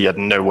 but he had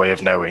no way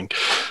of knowing.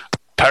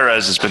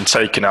 Perez has been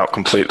taken out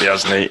completely,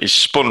 hasn't he? He's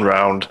spun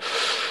round.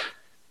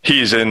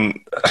 He's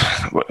in...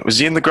 Was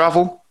he in the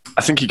gravel?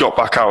 I think he got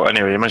back out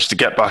anyway. He managed to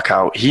get back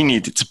out. He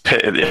needed to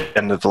pit at the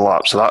end of the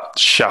lap, so that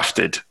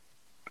shafted...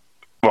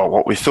 Well,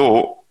 what we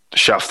thought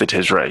shafted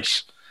his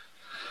race.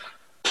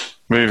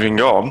 Moving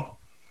on...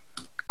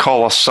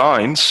 Carlos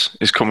Sainz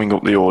is coming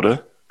up the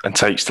order and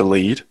takes the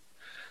lead.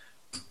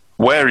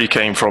 Where he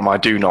came from, I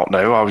do not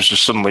know. I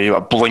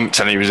blinked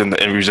and he was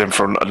in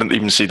front. I didn't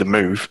even see the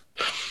move.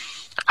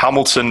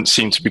 Hamilton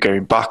seemed to be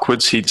going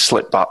backwards. He'd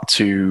slipped back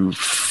to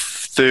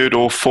third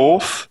or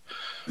fourth.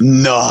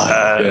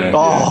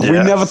 No. We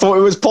never thought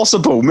it was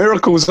possible.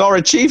 Miracles are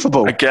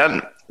achievable.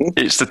 Again,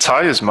 It's the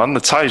tyres, man. The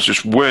tyres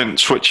just weren't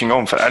switching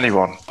on for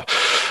anyone.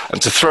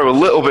 And to throw a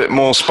little bit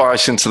more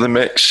spice into the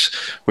mix,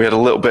 we had a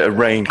little bit of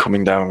rain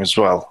coming down as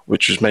well,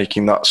 which was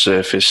making that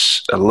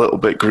surface a little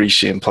bit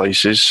greasy in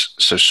places.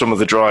 So some of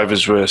the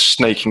drivers were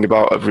snaking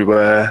about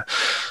everywhere.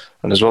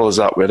 And as well as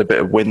that, we had a bit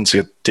of wind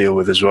to deal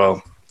with as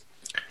well.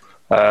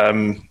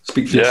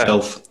 Speak for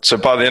yourself. So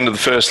by the end of the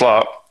first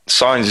lap,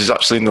 Sainz is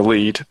actually in the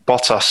lead.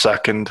 Bottas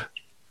second.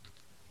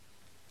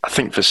 I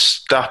think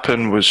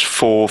Verstappen was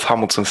fourth,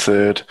 Hamilton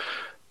third,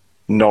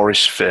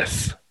 Norris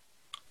fifth,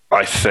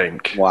 I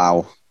think.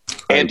 Wow.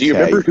 And do you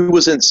remember who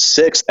was in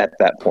sixth at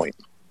that point?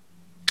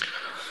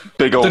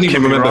 Big old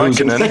Kimi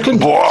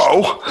Räikkönen.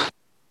 Whoa!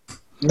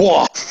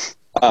 Whoa!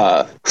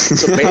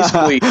 So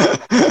basically,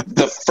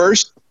 the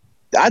first,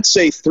 I'd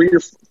say three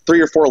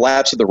or four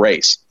laps of the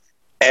race,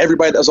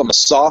 everybody that was on the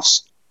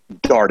softs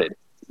darted,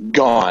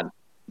 gone,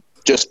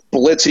 just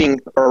blitzing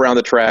around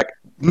the track.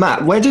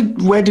 Matt, where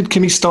did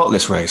Kimi start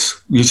this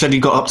race? You said he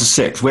got up to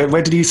sixth. Where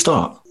did he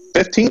start?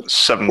 15th?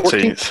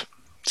 17th.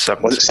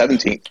 17th. Was it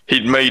 17th?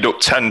 He'd made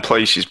up 10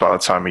 places by the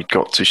time he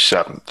got to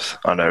 7th.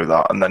 I know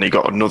that. And then he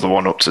got another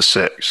one up to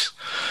 6th.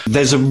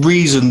 There's a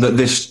reason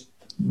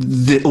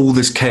that all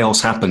this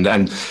chaos happened,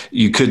 and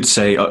you could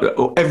say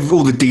all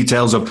the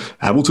details of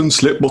Hamilton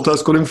slipped,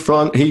 Bottas got in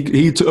front,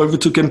 he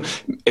overtook him.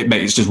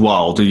 It's just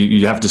wild.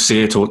 You have to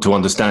see it to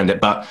understand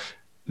it. But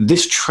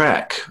this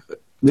track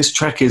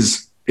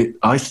is...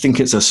 I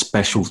think it's a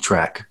special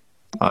track.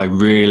 I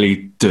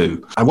really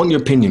do. I want your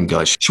opinion,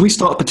 guys. Should we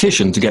start a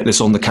petition to get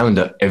this on the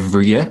calendar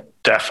every year?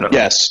 Definitely.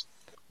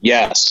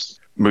 Yes.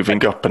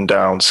 Moving up and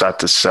down, side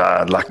to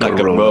side, like a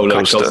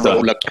roller coaster.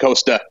 Roller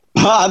coaster.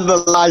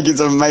 The lag is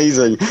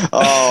amazing.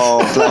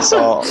 Oh, bless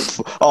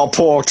our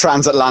poor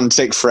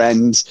transatlantic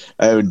friends.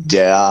 Oh,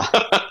 dear.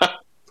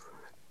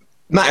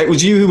 Matt, it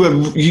was you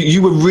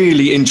who were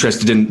really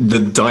interested in the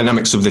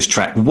dynamics of this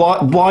track.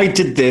 Why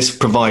did this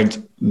provide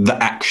the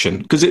action?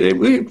 Because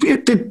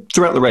it did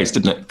throughout the race,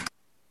 didn't it?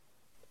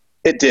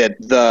 It did.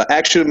 The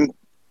action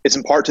is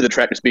in part to the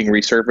track just being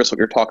resurfaced, what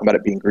you're talking about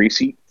it being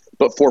greasy,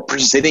 but for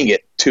presenting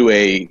it to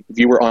a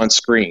viewer on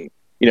screen.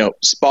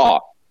 Spa,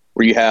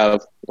 where you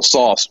have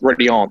Sauce,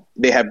 Radion,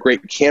 they have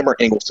great camera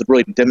angles to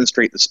really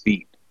demonstrate the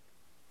speed.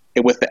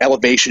 And with the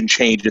elevation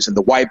changes and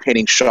the wide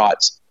panning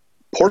shots,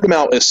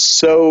 Portimao is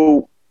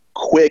so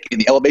quick in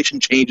the elevation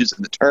changes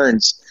and the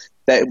turns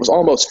that it was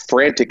almost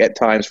frantic at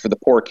times for the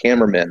poor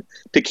cameramen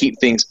to keep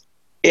things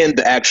in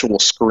the actual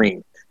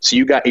screen. So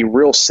you got a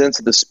real sense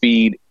of the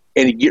speed,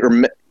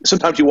 and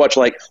sometimes you watch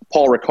like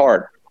Paul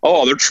Ricard.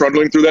 Oh, they're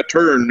trundling through that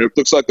turn. It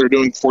looks like they're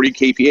doing 40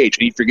 kph, and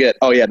you forget,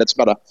 oh yeah, that's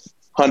about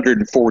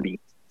 140,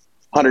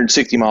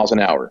 160 miles an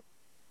hour.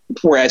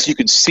 Whereas you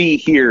could see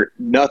here,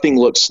 nothing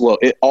looked slow.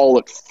 It all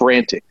looked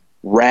frantic,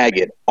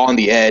 ragged, on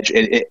the edge,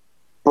 and it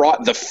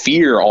brought the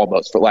fear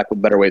almost, for lack of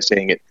a better way of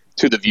saying it,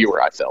 to the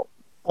viewer, I felt.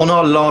 On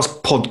our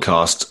last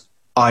podcast,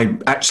 I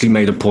actually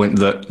made a point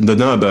that the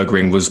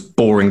Nürburgring was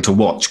boring to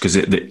watch because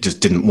it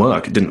just didn't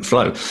work. It didn't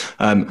flow.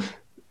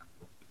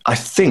 I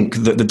think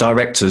that the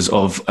directors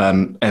of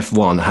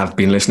F1 have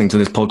been listening to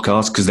this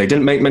podcast because they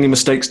didn't make many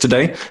mistakes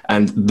today,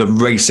 and the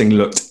racing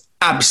looked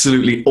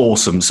absolutely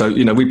awesome. So,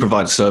 we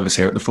provide a service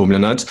here at the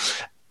Formula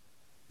Nerds.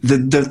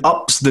 The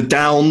ups, the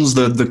downs,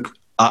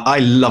 I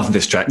love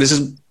this track. This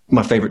is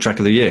my favourite track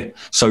of the year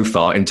so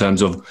far in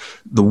terms of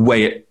the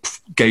way it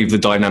gave the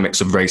dynamics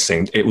of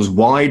racing. It was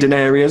wide in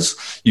areas.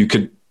 You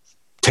could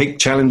take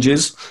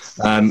challenges.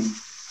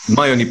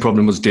 My only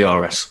problem was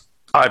DRS.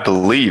 I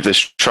believe this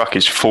track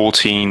is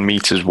 14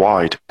 metres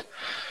wide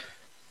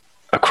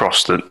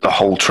across the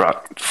whole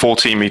track.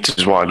 14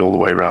 metres wide all the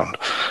way around.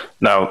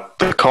 Now,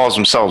 the cars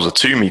themselves are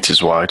 2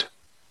 metres wide.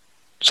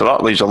 So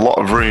that leaves a lot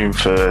of room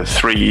for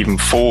 3, even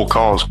 4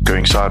 cars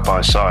going side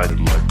by side.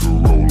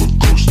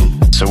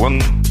 So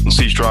once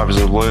these drivers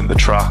have learnt the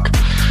track,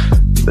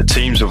 the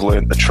teams have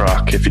learnt the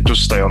track, if it does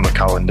stay on the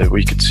calendar,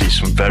 we could see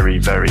some very,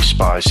 very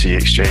spicy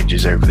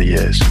exchanges over the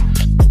years.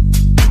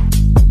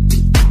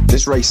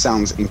 This race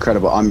sounds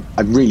incredible. I'm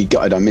really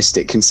gutted I missed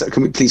it. Can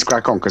we please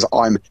crack on? Because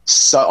I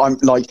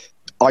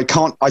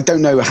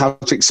don't know how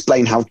to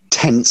explain how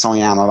tense I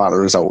am about the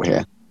result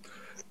here.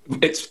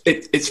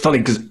 It's funny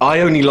because I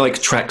only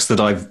like tracks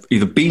that I've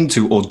either been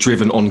to or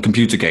driven on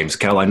computer games.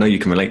 Cal, I know you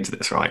can relate to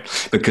this, right?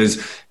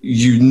 Because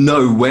you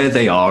know where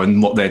they are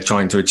and what they're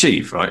trying to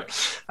achieve, right?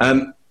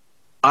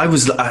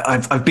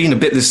 I've been a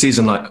bit this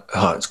season like,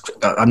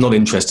 I'm not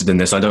interested in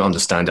this. I don't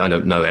understand it. I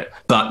don't know it.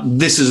 But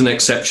this is an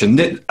exception.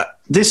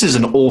 This is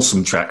an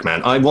awesome track,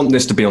 man. I want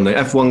this to be on the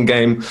F1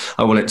 game.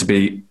 I want it to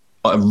be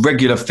a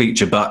regular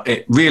feature, but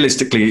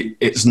realistically,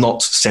 it's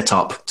not set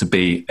up to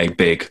be a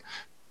big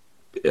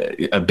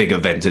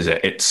event, is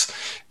it?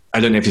 I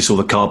don't know if you saw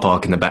the car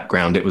park in the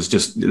background. It was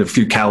just a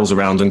few cows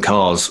around and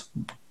cars,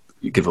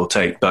 give or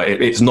take. But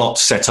it's not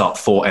set up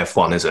for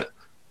F1, is it?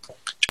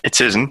 It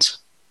isn't,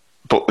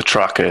 but the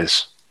track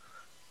is.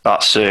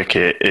 That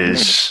circuit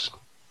is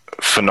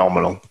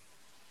phenomenal.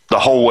 The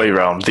whole way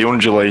around, the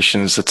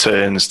undulations, the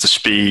turns, the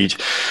speed.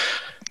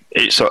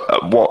 It's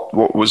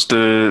what was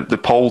the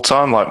pole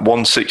time, like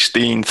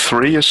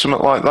 1:16.3 or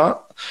something like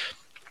that.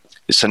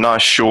 It's a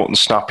nice short and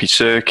snappy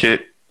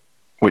circuit,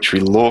 which we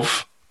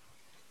love.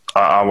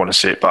 I want to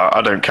see it, but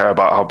I don't care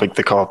about how big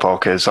the car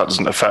park is. That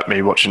doesn't affect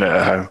me watching it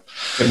at home.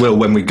 It will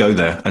when we go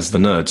there as the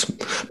nerds.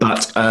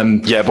 But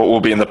yeah, but we'll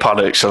be in the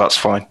paddock, so that's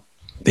fine.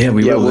 Yeah,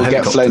 we'll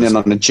get flown in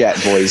on a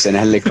jet, boys, in a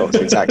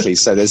helicopter, exactly.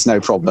 So there's no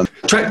problem.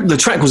 The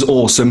track was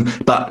awesome,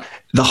 but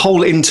the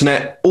whole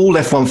internet, all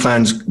F1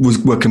 fans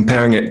were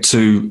comparing it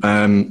to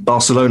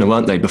Barcelona,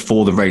 weren't they,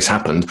 before the race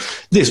happened?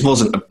 This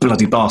wasn't a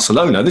bloody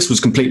Barcelona. This was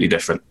completely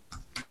different.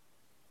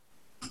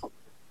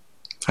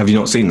 Have you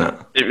not seen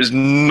that? It was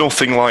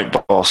nothing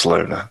like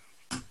Barcelona.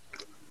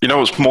 You know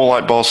what's more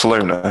like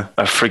Barcelona?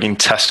 A frigging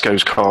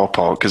Tesco's car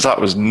park, because that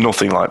was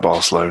nothing like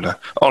Barcelona.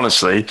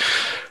 Honestly,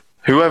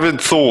 whoever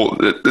thought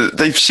that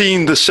they've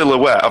seen the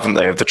silhouette, haven't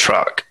they, of the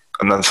track,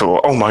 and then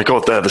thought, oh my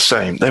God, they're the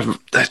same.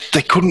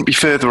 They couldn't be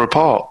further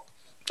apart.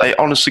 They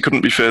honestly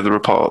couldn't be further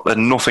apart. They're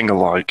nothing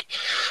alike.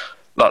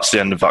 That's the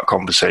end of that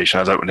conversation.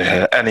 I don't want to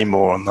hear any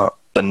more on that.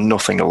 They're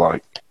nothing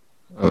alike.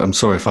 I'm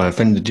sorry if I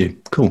offended you.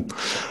 Cool.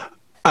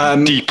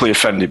 Deeply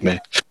offended me.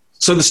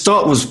 So the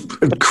start was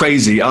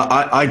crazy.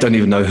 I don't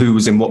even know who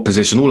was in what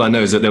position. All I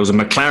know is that there was a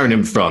McLaren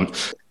in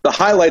front. The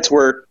highlights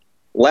were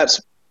laps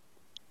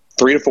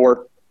 3 to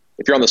 4.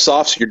 If you're on the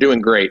softs, you're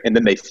doing great. And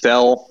then they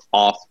fell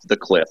off the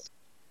cliff.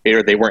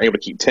 Either they weren't able to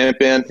keep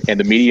temp in, and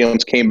the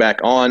mediums came back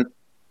on,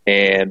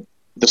 and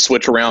the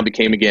switch around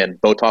became, again,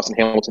 Bottas and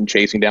Hamilton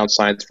chasing down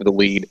Sainz for the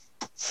lead,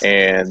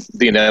 and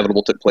the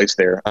inevitable took place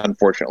there,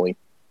 unfortunately.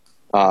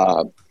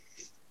 Cal,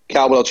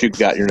 what else you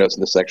got in your notes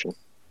in this section?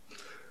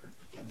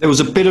 There was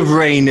a bit of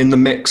rain in the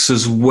mix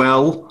as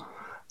well,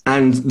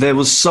 and there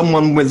was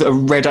someone with a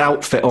red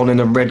outfit on in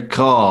a red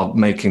car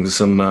making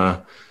some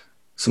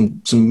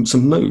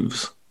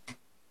moves.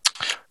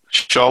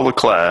 Charles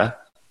Leclerc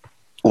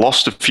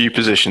lost a few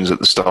positions at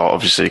the start.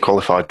 Obviously,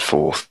 qualified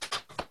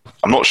 4th.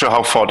 I'm not sure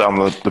how far down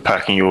the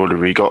pecking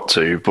order he got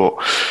to, but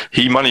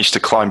he managed to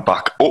climb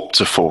back up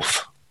to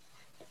 4th.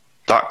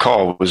 That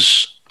car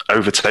was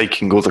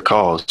overtaking other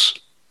cars.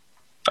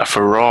 A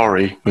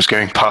Ferrari was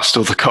going past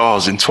other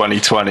cars in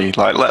 2020.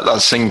 Like, let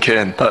that sink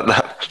in.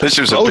 This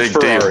was a big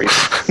deal.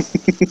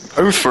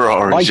 Both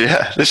Ferraris,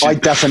 yeah. I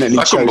definitely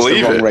chose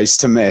the wrong race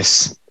to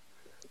miss.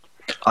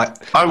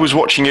 I was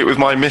watching it with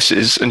my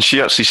missus, and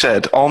she actually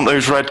said, aren't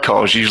those red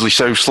cars usually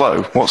so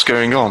slow? What's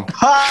going on?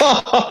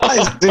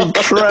 That's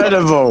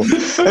incredible.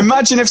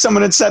 Imagine if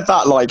someone had said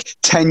that like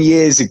 10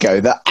 years ago.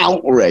 The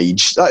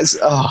outrage. That's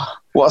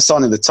what a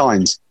sign of the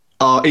times.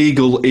 Our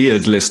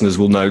eagle-eared listeners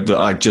will know that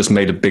I just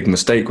made a big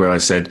mistake where I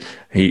said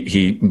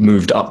he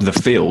moved up the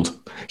field.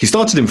 He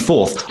started in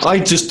 4th. I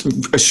just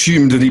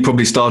assumed that he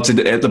probably started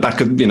at the back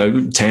of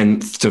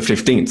 10th to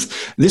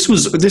 15th. This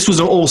was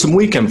an awesome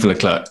weekend for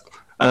Leclerc.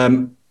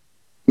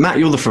 Matt,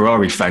 you're the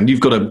Ferrari fan. You've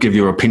got to give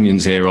your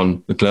opinions here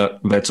on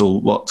Leclerc,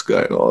 Vettel, what's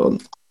going on.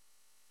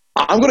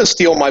 I'm going to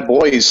steal my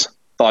boy's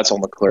thoughts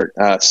on Leclerc.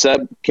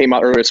 Seb came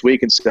out earlier this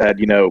week and said,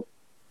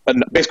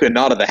 basically a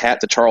nod of the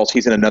hat to Charles.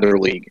 He's in another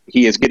league.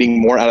 He is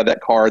getting more out of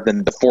that car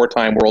than the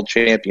 4-time world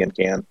champion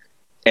can.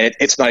 And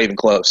it's not even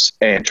close.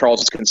 And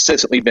Charles has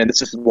consistently been,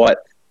 this is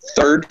what,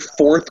 3rd,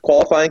 4th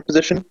qualifying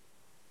position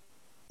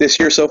this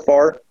year so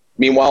far.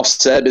 Meanwhile,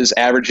 Seb is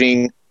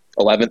averaging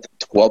 11th,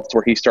 12th,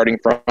 where he's starting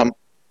from.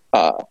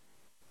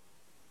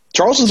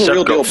 Charles is the Seb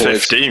real deal, got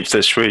boys. 15th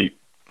this week.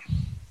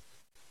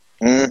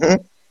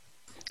 Mm-hmm.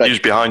 He was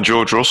behind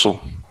George Russell.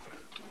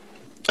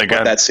 Again.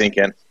 Let that sink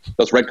in.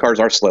 Those red cars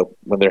are slow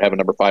when they're having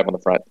number 5 on the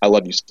front. I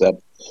love you,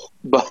 Seb.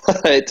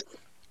 But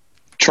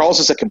Charles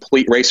is a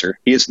complete racer.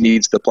 He just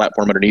needs the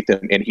platform underneath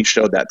him, and he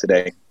showed that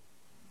today.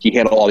 He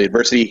handled all the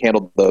adversity,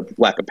 handled the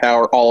lack of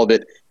power, all of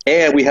it.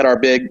 And we had our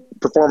big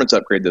performance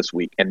upgrade this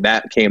week, and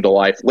that came to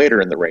life later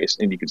in the race,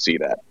 and you can see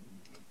that.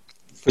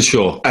 For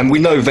sure. And we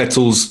know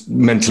Vettel's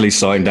mentally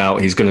signed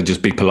out. He's going to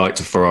just be polite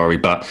to Ferrari.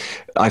 But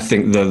I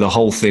think the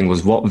whole thing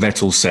was what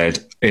Vettel said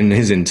in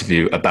his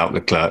interview about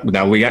Leclerc.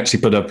 Now, we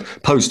actually put a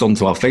post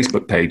onto our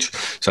Facebook page,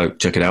 so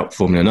check it out,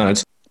 Formula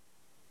Nerds.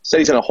 Said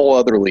he's in a whole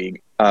other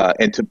league.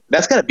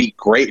 That's got to be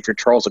great if you're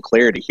Charles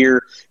Leclerc, to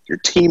hear your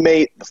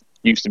teammate,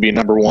 used to be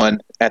number 1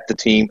 at the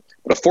team,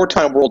 but a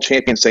 4-time world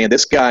champion saying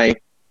this guy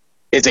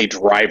is a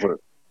driver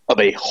of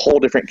a whole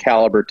different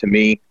caliber to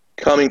me.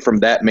 Coming from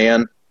that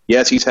man,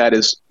 yes, he's had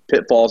his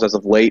pitfalls as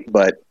of late,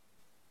 but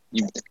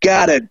you've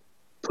got to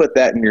put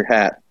that in your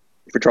hat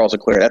for Charles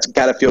Leclerc. That's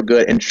got to feel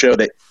good and show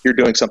that you're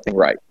doing something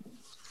right.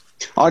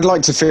 I'd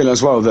like to feel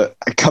as well that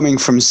coming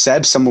from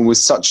Seb, someone with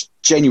such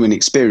genuine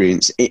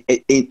experience,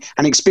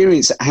 an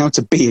experience at how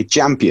to be a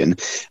champion,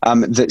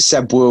 that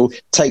Seb will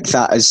take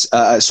that as,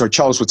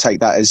 Charles will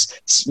take that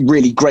as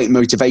really great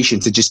motivation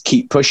to just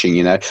keep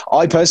pushing.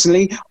 I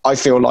personally, I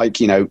feel like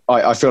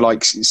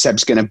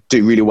Seb's going to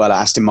do really well at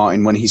Aston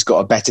Martin when he's got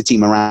a better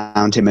team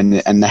around him and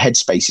the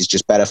headspace is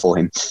just better for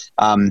him.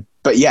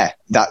 But yeah,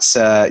 that's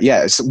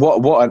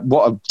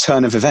what a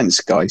turn of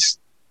events, guys.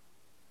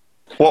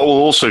 What we'll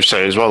also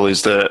say as well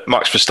is that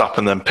Max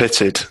Verstappen then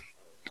pitted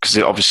because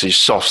obviously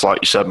softs, like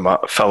you said,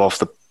 Matt, fell off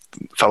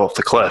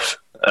the cliff,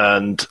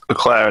 and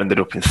Leclerc ended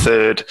up in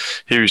third.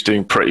 He was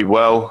doing pretty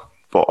well,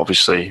 but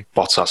obviously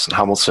Bottas and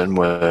Hamilton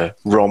were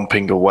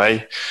romping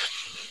away.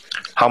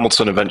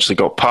 Hamilton eventually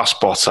got past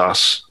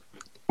Bottas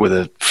with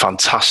a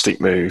fantastic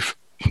move.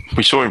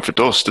 We saw him for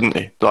dust, didn't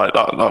he? Like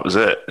that was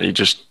it. He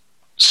just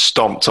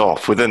stomped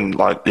off within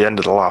like the end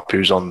of the lap. He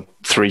was on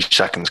 3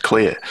 seconds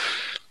clear.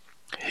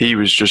 He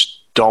was just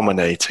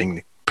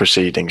dominating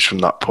proceedings from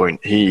that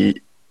point.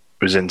 He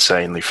was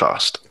insanely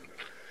fast.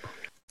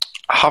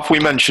 Have we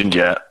mentioned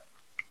yet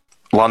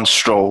Lance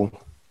Stroll,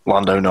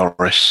 Lando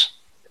Norris?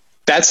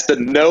 That's the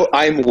note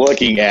I'm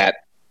looking at.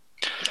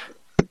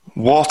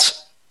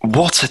 What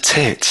a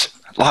tit.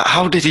 Like,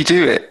 how did he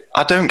do it?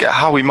 I don't get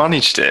how he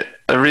managed it.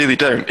 I really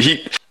don't.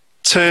 He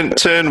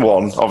turn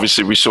one,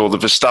 obviously we saw the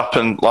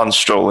Verstappen Lance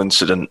Stroll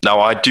incident. Now,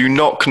 I do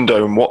not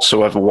condone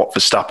whatsoever what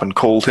Verstappen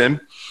called him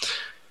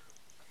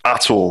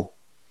at all,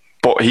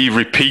 but he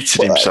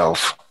repeated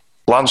himself.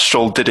 Lance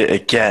Stroll did it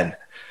again.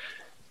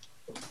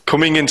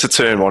 Coming into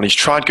turn one, he's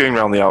tried going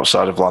around the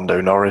outside of Lando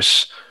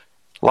Norris.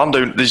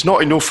 There's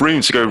not enough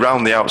room to go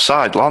round the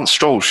outside. Lance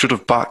Stroll should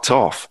have backed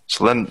off.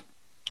 So then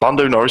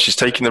Lando Norris is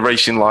taking the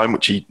racing line,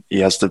 which he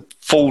has the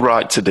full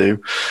right to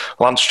do.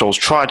 Lance Stroll's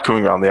tried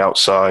coming around the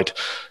outside.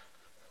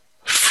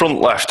 Front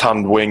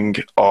left-hand wing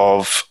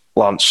of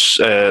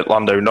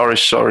Lando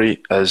Norris,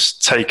 has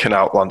taken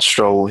out Lance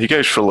Stroll. He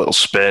goes for a little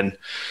spin,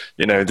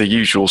 the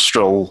usual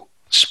Stroll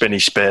spinny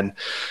spin.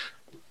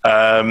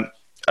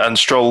 And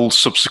Stroll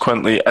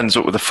subsequently ends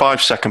up with a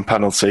 5-second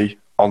penalty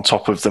on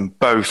top of them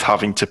both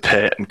having to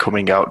pit and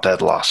coming out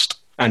dead last.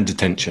 And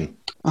detention.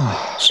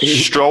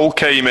 Stroll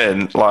came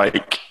in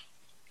like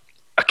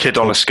a kid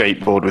on a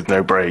skateboard with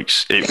no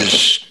brakes. It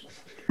was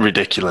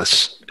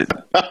ridiculous,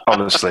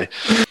 honestly.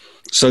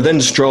 So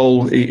then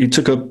Stroll, he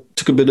took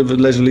a bit of a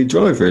leisurely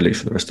drive, really,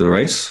 for the rest of the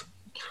race,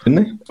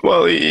 didn't he?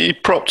 Well, he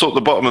propped up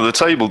the bottom of the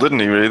table, didn't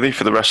he, really,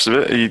 for the rest of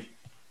it? He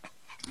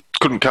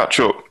couldn't catch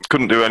up,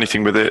 couldn't do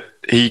anything with it.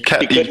 He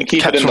kept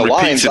on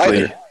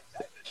repeatedly.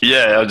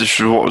 Yeah, just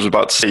what I was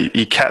about to say.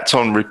 He kept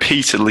on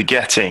repeatedly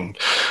getting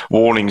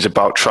warnings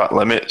about track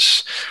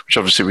limits, which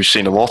obviously we've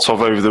seen a lot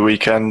of over the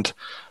weekend.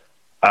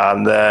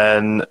 And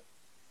then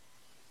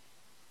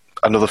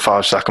another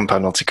 5-second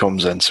penalty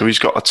comes in. So he's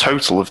got a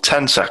total of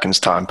 10 seconds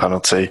time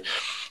penalty.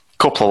 A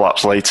couple of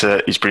laps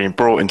later, he's being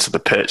brought into the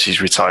pits.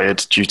 He's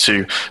retired due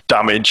to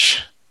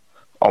damage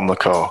on the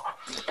car.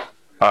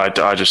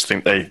 I just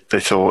think they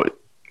thought,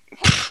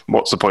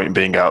 what's the point in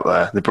being out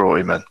there? They brought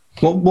him in.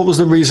 What was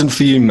the reason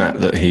for you,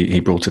 Matt, that he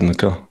brought in the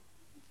car?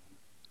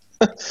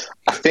 I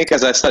think,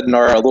 as I said in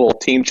our little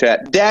team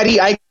chat, Daddy,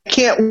 I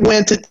can't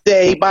win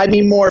today. Buy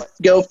me more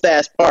Go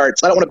Fast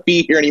parts. I don't want to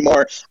be here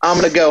anymore. I'm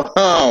going to go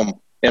home.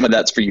 Emma,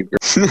 that's for you.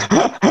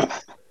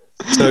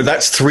 So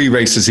that's 3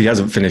 races he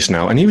hasn't finished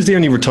now. And he was the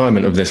only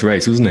retirement of this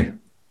race, wasn't he?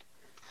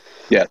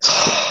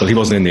 Yes. Well, he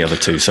wasn't in the other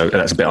 2, so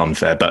that's a bit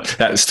unfair. But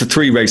that's the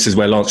 3 races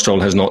where Lance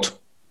Stroll has not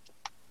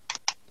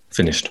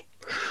finished.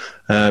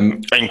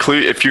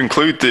 If you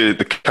include the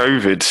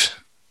COVID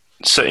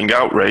setting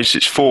out race,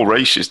 it's 4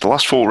 races. The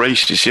last 4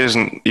 races, he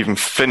hasn't even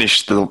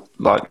finished the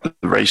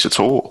race at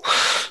all.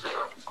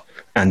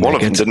 And one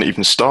of them didn't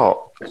even start.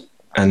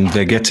 And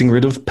they're getting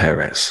rid of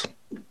Perez.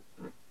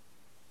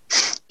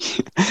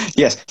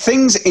 Yes,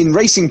 things in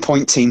Racing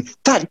Point team,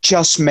 that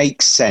just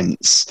makes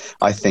sense,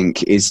 I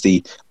think, is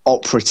the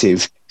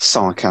operative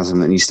sarcasm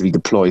that needs to be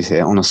deployed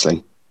here,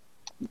 honestly.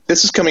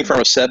 This is coming from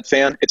a Seb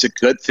fan. It's a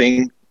good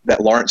thing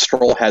that Lawrence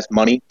Stroll has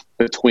money.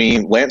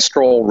 Between Lance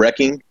Stroll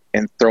wrecking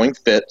and throwing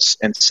fits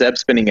and Seb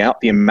spinning out,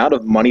 the amount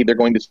of money they're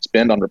going to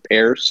spend on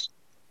repairs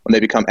when they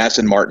become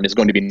Aston Martin is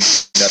going to be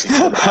nothing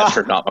but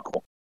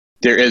astronomical.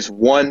 There is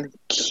one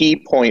key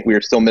point we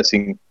are still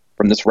missing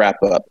from this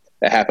wrap-up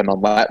that happened on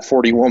lap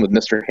 41 with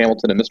Mr.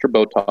 Hamilton and Mr.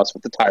 Bottas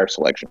with the tire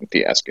selection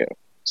fiasco.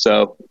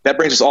 So that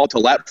brings us all to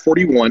lap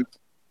 41.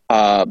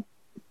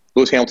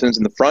 Lewis Hamilton's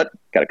in the front,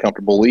 got a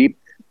comfortable lead,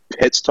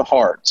 pits to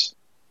hards.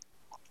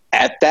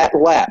 At that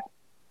lap,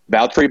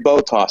 Valtteri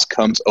Bottas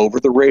comes over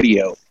the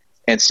radio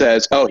and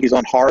says, he's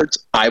on hards,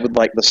 I would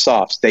like the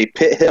softs. They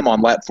pit him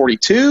on lap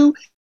 42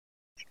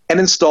 and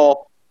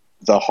install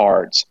the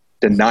hards,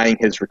 denying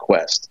his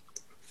request.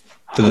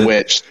 For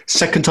the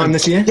second time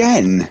this year?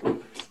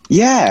 Again.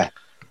 Yeah.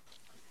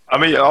 I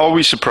mean, are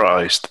we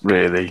surprised,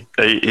 really?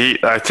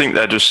 I think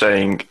they're just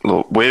saying,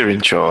 look, we're in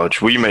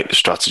charge. We make the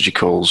strategy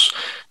calls.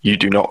 You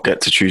do not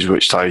get to choose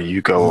which tyre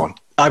you go on.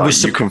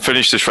 You can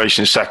finish this race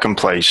in second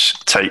place.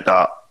 Take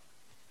that.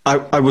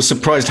 I was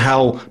surprised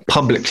how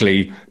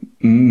publicly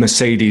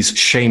Mercedes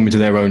shamed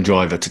their own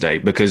driver today,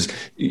 because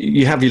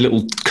you have your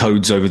little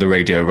codes over the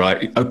radio,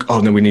 right?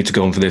 Oh, no, we need to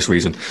go on for this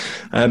reason.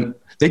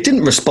 They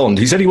didn't respond.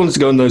 He said he wanted to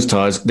go on those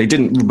tyres. They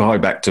didn't reply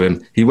back to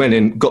him. He went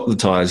in, got the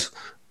tyres,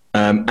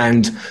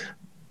 and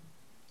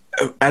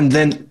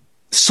then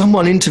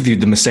someone interviewed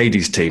the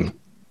Mercedes team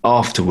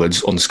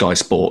afterwards on Sky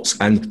Sports,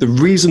 and the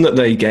reason that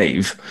they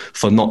gave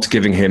for not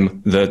giving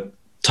him the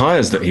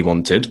tyres that he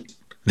wanted,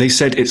 they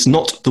said it's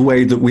not the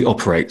way that we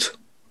operate.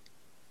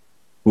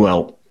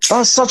 Well,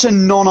 That's such a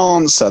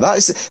non-answer.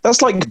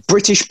 That's like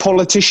British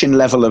politician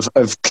level of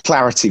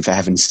clarity, for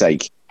heaven's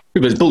sake.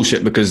 But it's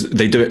bullshit because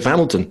they do it for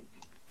Hamilton.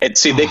 And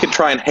see, they could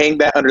try and hang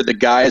that under the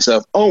guise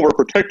of, oh, we're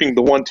protecting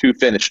the 1-2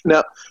 finish.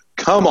 No,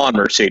 come on,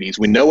 Mercedes.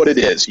 We know what it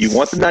is. You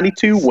want the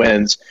 92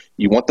 wins.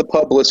 You want the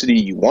publicity.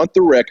 You want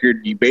the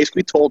record. You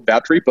basically told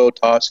Valtteri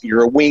Bottas,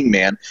 you're a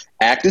wingman.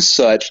 Act as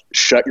such.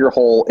 Shut your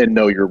hole and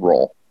know your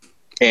role.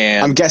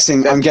 And I'm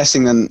guessing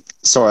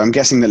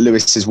that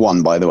Lewis has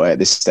won, by the way, at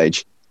this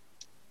stage.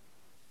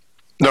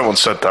 No one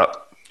said that.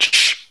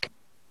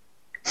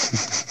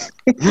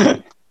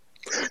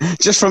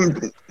 Just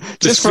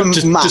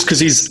because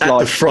he's at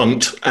the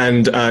front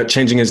and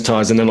changing his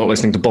tyres and they're not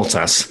listening to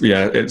Bottas.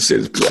 Yeah,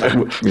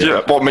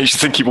 yeah. What makes you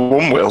think he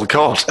won, Will?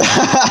 God.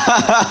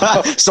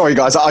 Sorry,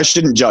 guys, I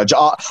shouldn't judge.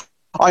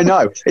 I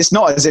know it's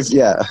not as if.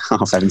 Yeah, for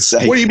heaven's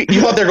sake. What do you mean?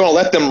 You thought they're going to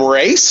let them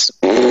race?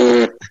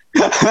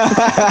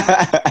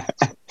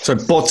 So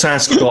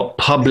Bottas got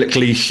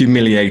publicly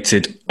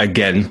humiliated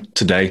again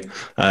today.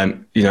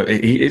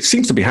 It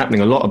seems to be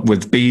happening a lot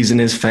with bees in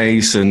his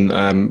face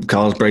and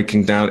cars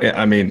breaking down.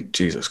 I mean,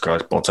 Jesus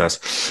Christ, Bottas.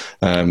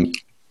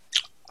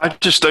 I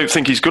just don't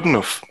think he's good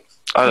enough.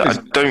 I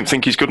don't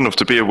think he's good enough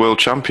to be a world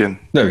champion.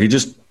 No, he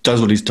just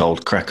does what he's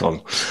told. Crack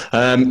on.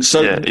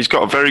 He's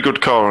got a very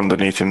good car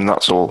underneath him, and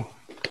that's all.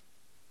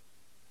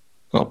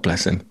 Oh,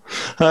 bless him.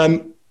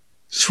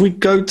 Should we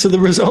go to the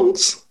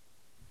results?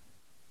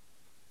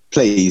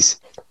 Please.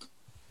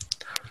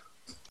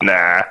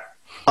 Nah.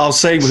 I'll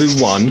say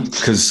who won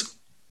because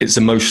it's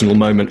an emotional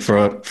moment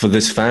for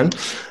this fan.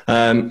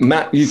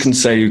 Matt, you can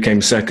say who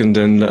came second,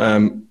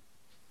 and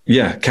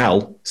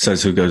Cal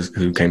says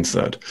who came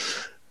third.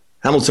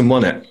 Hamilton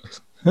won it.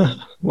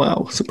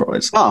 Wow,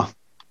 surprise. Oh,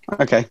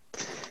 okay.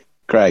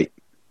 Great.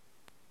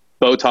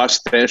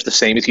 Bottas finished the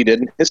same as he did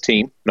in his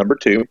team, number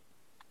 2.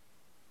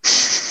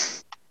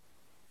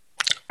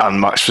 And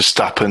Max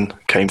Verstappen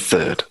came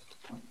third.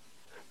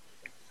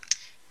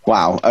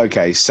 Wow.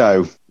 Okay.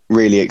 So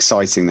really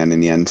exciting then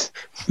in the end.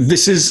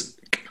 This is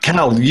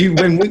Cal.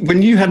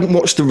 When you hadn't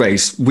watched the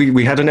race,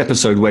 we had an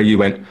episode where you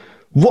went,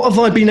 "What have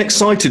I been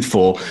excited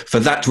for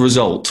that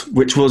result?"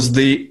 Which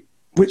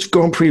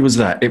Grand Prix was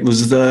that? It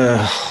was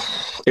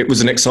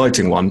an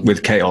exciting one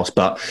with chaos,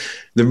 but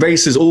the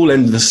races all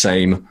end the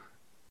same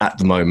at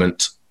the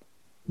moment,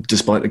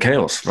 despite the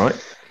chaos, right?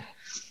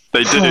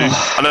 They do.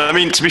 And I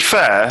mean, to be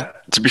fair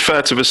to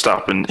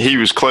Verstappen, he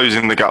was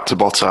closing the gap to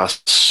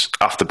Bottas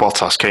after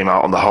Bottas came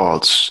out on the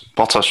hards.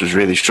 Bottas was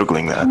really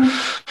struggling there.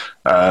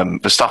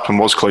 Verstappen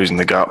was closing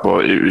the gap,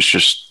 but it was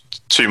just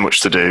too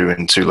much to do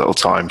and too little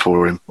time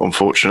for him,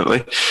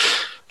 unfortunately.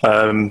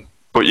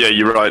 But yeah,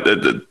 you're right.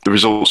 The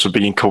results have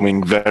been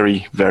coming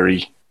very,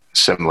 very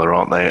similar,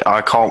 aren't they? I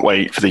can't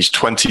wait for these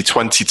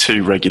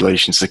 2022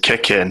 regulations to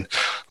kick in.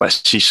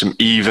 Let's see some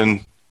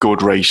even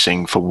good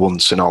racing for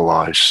once in our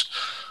lives.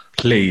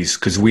 Please,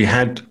 because we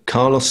had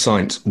Carlos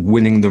Sainz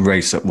winning the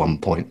race at one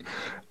point.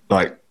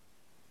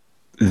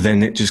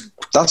 Then it just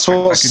back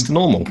into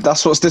normal.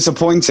 That's what's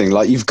disappointing.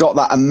 Like, you've got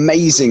that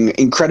amazing,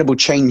 incredible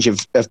change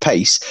of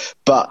pace,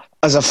 but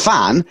as a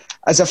fan,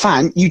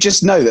 you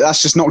just know that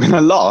that's just not going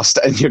to last,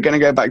 and you're going to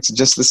go back to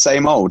just the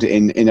same old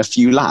in a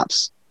few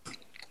laps.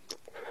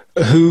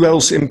 Who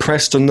else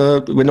impressed we're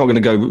not going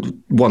to go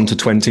 1 to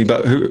 20,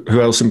 but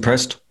who else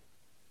impressed?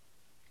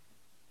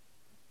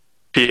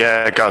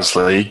 Pierre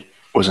Gasly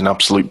was an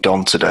absolute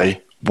don today.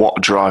 What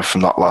a drive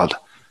from that lad.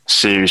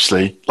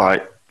 Seriously,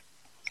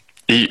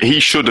 he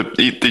should have.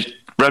 The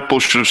Red Bull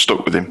should have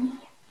stuck with him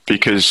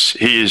because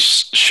he is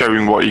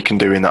showing what he can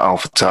do in that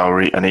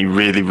AlphaTauri, and he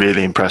really,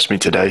 really impressed me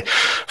today.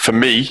 For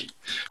me,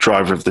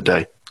 driver of the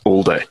day,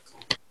 all day.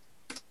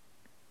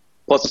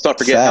 Plus, let's not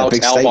forget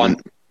Alex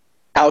Albon.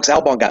 Alex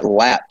Albon got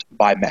lapped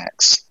by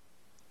Max.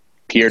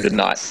 Pierre did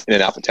not in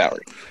an AlphaTauri.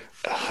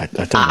 I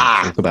don't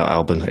talk about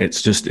Albon.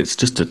 It's just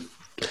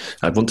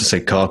I'd want to say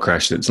car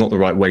crash. It's not the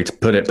right way to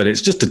put it, but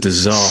it's just a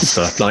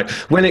disaster.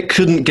 When it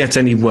couldn't get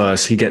any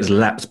worse, he gets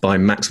lapped by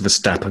Max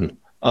Verstappen.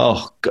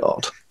 Oh,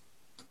 God.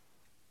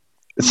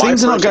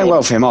 Things are not going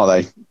well for him, are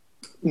they?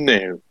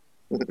 No.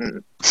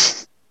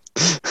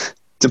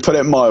 To put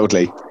it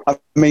mildly. I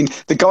mean,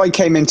 the guy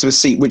came into a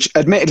seat, which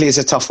admittedly is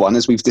a tough one,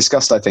 as we've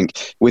discussed, I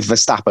think, with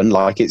Verstappen.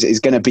 It's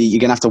going to be, you're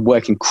going to have to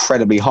work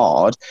incredibly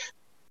hard,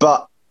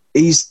 but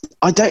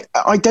I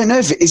don't know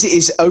if is it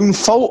his own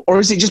fault or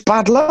is it just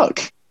bad luck?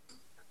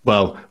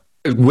 Well,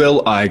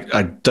 Will, I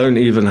don't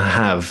even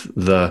have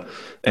the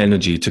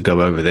energy to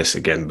go over this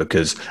again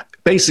because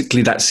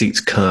basically that seat's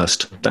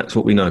cursed. That's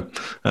what we know.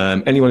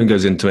 Anyone who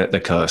goes into it,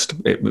 they're cursed.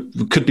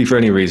 It could be for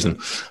any reason.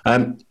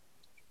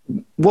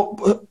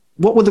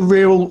 What were the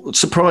real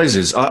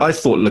surprises? I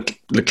thought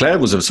Leclerc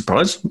was a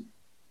surprise.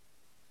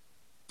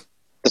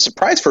 The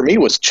surprise for me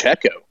was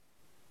Checo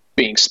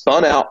being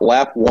spun out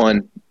lap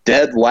 1,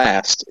 dead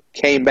last,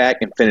 came back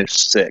and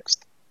finished 6th.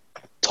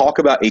 Talk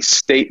about a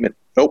statement.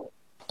 Oh,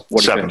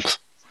 what 7th.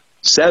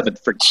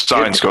 7th.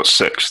 Sainz got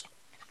 6th.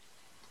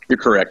 You're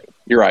correct.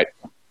 You're right.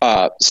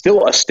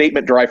 Still a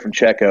statement drive from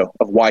Checo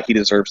of why he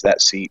deserves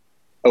that seat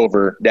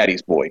over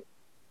Daddy's boy.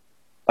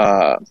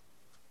 So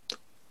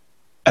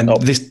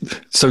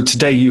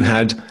today you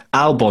had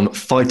Albon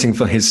fighting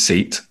for his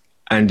seat,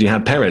 and you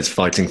had Perez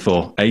fighting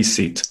for a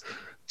seat.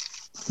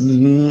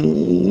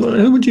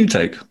 Who would you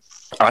take?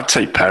 I'd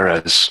take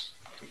Perez.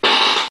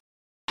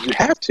 You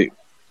have to.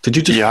 Did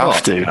you just? You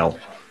have to. Al?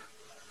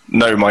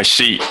 No, my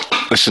seat.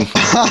 Listen.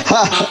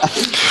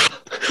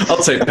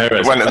 I'll take Perez.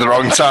 It went at the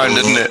wrong time,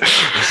 didn't it?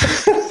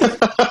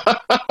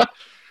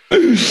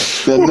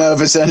 The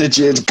nervous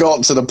energy had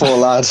got to the poor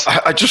lad.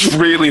 I just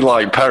really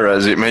like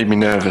Perez. It made me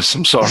nervous.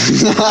 I'm sorry.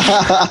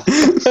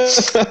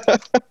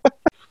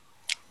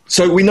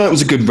 So we know it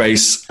was a good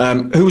race.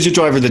 Who was your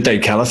driver of the day,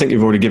 Cal? I think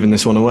you've already given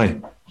this one away.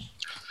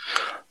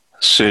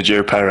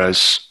 Sergio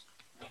Perez.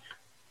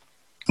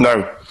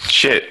 No,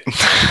 shit.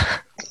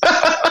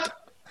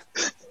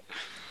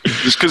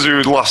 Just because we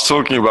were last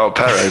talking about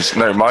Perez.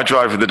 No, my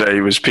driver of the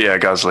day was Pierre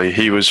Gasly.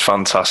 He was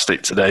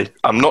fantastic today.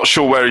 I'm not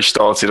sure where he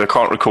started. I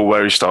can't recall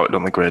where he started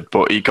on the grid,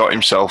 but he got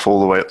himself all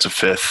the way up to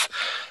 5th.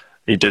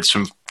 He did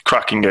some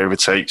cracking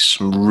overtakes,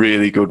 some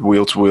really good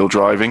wheel-to-wheel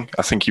driving.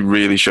 I think he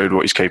really showed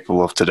what he's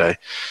capable of today.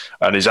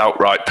 And his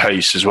outright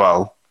pace as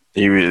well.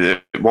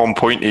 At one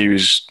point, he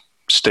was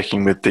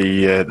sticking with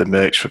the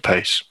Mercs for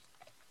pace.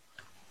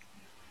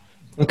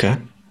 Okay.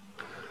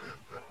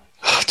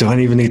 Do I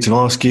even need to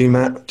ask you,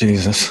 Matt?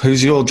 Jesus.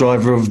 Who's your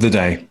driver of the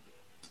day?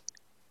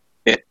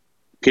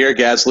 Pierre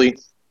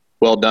Gasly.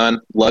 Well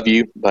done. Love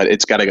you, but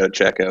it's got to go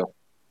to Checo.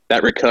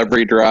 That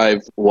recovery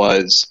drive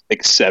was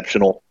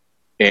exceptional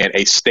and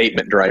a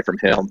statement drive from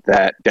him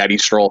that Daddy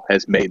Stroll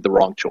has made the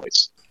wrong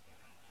choice.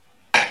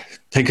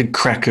 Take a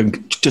crack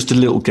and just a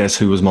little guess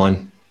who was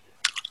mine.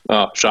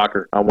 Oh,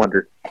 shocker. I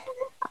wonder.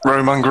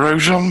 Romain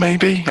Grosjean,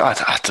 maybe?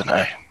 I don't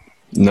know.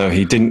 No,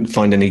 he didn't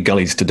find any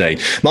gullies today.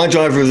 My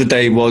driver of the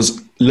day was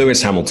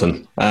Lewis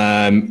Hamilton.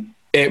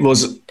 It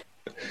was...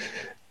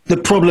 The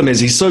problem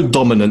is he's so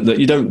dominant that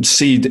you don't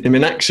see him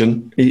in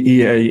action.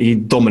 He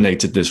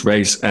dominated this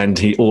race, and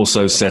he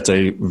also set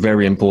a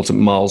very important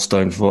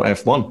milestone for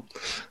F1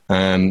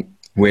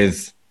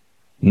 with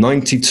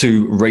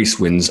 92 race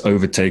wins,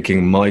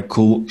 overtaking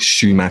Michael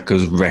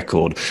Schumacher's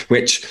record,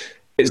 which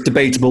is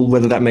debatable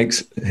whether that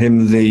makes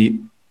him the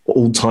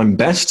all-time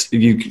best.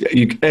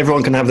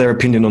 Everyone can have their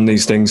opinion on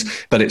these things,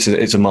 but it's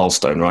a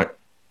milestone, right?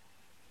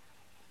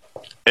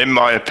 In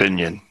my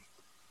opinion,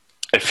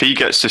 if he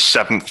gets his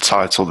 7th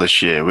title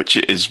this year, which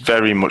it is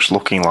very much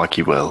looking like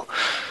he will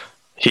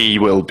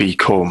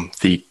become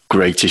the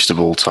greatest of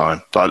all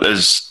time. But the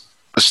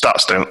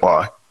stats don't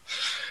lie.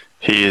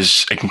 He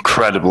is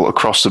incredible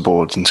across the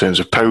board in terms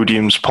of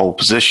podiums, pole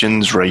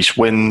positions, race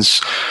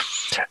wins.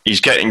 He's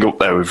getting up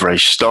there with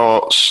race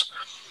starts.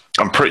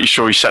 I'm pretty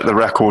sure he set the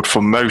record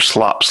for most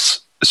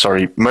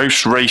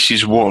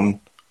races won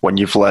when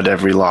you've led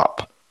every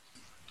lap.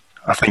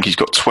 I think he's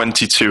got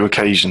 22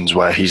 occasions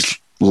where he's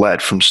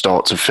led from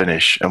start to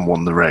finish and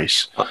won the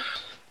race.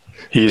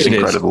 He is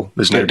incredible.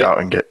 There's no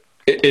doubting it.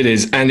 It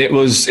is, and it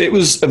was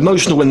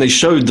emotional when they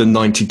showed the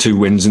 92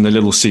 wins in the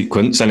little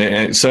sequence, and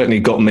it certainly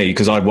got me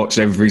because I watched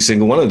every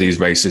single one of these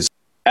races.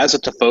 As a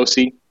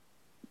Tifosi,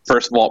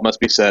 first of all, it must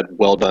be said,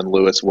 well done,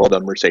 Lewis, well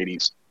done,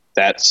 Mercedes.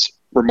 That's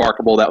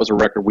remarkable. That was a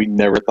record we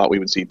never thought we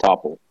would see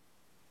topple.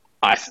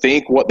 I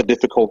think what the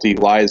difficulty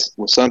lies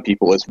with some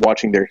people is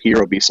watching their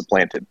hero be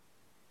supplanted.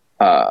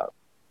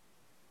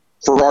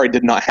 Ferrari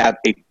did not have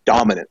a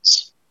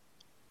dominance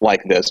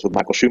like this with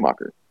Michael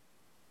Schumacher.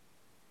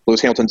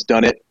 Lewis Hamilton's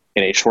done it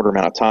in a shorter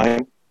amount of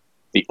time.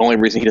 The only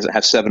reason he doesn't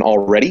have 7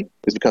 already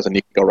is because of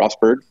Nico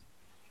Rosberg.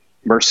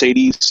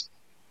 Mercedes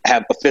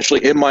have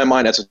officially, in my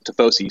mind, as a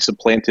Tifosi,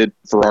 supplanted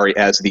Ferrari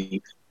as the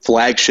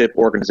flagship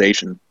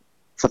organization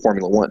for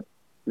Formula One.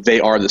 They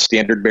are the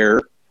standard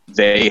bearer.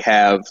 They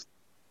have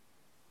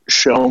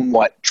shown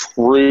what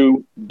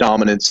true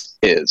dominance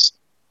is,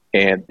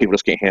 and people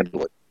just can't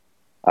handle it.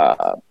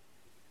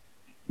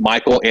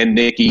 Michael and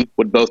Nicky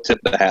would both tip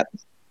the hat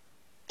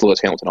to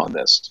Lewis Hamilton on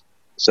this.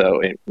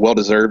 So,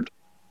 well-deserved,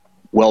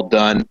 well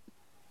done.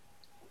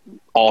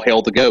 All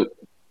hail the GOAT.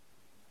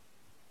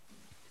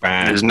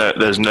 There's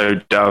no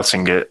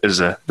doubting it, is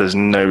there? There's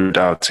no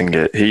doubting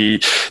it.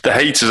 The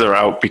haters are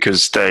out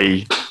because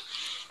they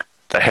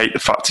hate the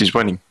fact he's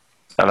winning.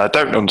 And I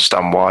don't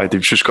understand why.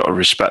 They've just got to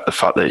respect the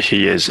fact that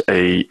he is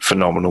a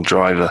phenomenal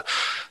driver.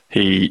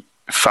 He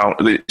found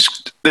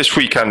this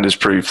weekend has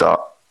proved that.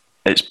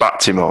 It's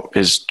backed him up.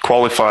 His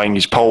qualifying,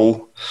 his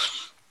pole,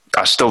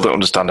 I still don't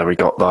understand how he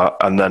got that.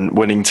 And then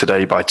winning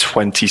today by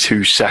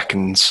 22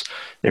 seconds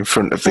in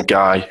front of the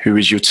guy who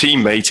is your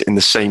teammate in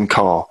the same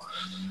car.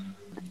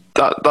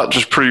 That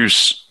just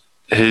proves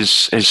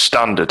his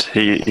standard.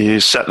 He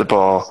has set the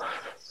bar.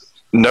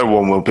 No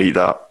one will beat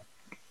that.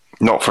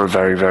 Not for a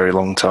very, very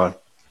long time.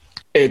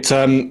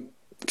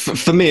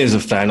 For me as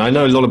a fan, I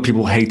know a lot of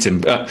people hate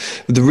him, but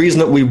the reason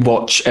that we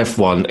watch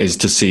F1 is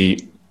to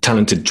see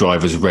talented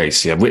drivers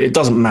race. Yeah, it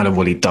doesn't matter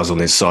what he does on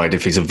his side,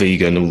 if he's a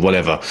vegan or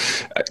whatever,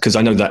 because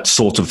I know that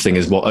sort of thing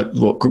is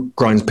what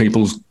grinds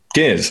people's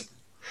gears.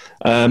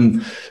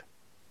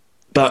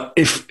 But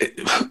if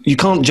you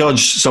can't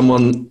judge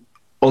someone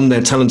on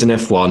their talent in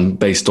F1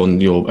 based on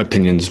your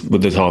opinions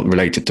that aren't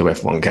related to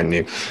F1, can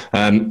you?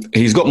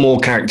 He's got more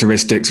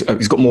characteristics.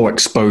 He's got more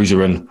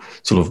exposure and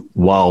sort of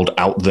wild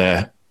out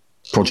there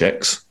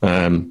projects,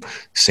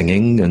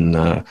 singing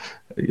and,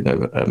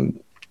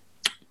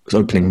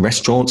 opening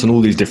restaurants and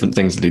all these different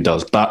things that he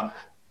does. But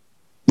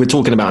we're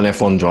talking about an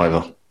F1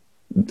 driver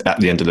at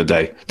the end of the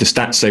day. The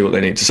stats say what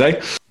they need to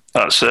say.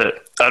 That's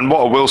it. And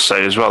what I will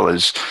say as well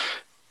is,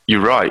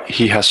 you're right,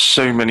 he has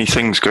so many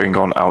things going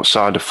on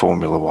outside of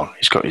Formula One.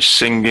 He's got his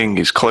singing,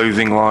 his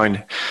clothing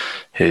line,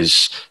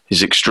 his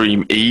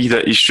Extreme E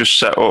that he's just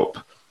set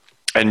up.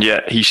 And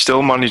yet he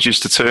still manages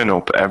to turn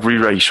up every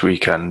race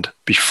weekend,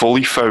 be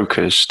fully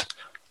focused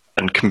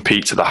and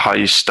compete to the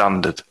highest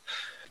standard.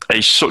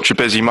 He's such a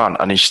busy man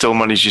and he still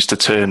manages to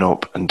turn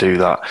up and do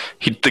that.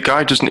 The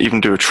guy doesn't even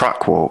do a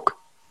track walk.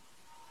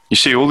 You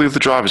see all the other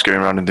drivers going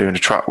around and doing a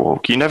track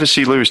walk. You never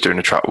see Lewis doing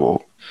a track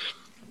walk.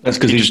 That's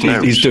because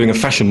he's doing a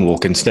fashion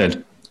walk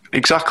instead.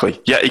 Exactly.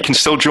 Yeah, he can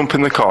still jump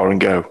in the car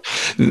and go.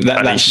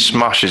 And he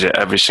smashes it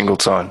every single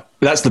time.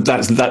 That's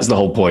the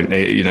whole point.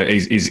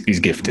 He's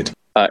gifted.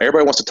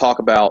 Everybody wants to talk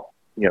about,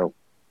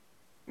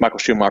 Michael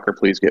Schumacher,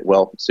 please get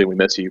well soon. We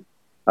miss you.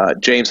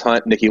 James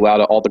Hunt, Niki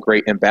Lauda, all the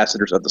great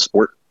ambassadors of the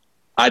sport.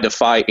 I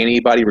defy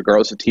anybody,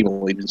 regardless of team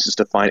allegiances,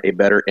 to find a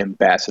better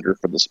ambassador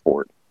for the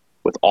sport.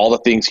 With all the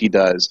things he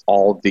does,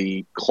 all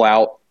the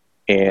clout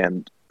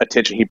and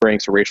attention he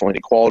brings to racial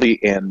inequality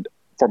and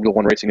Formula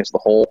One racing as a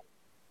whole,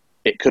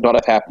 it could not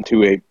have happened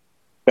to a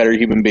better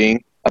human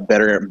being, a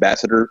better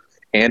ambassador,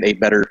 and a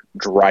better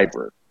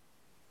driver.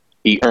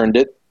 He earned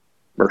it.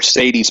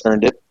 Mercedes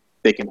earned it.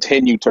 They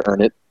continue to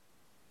earn it.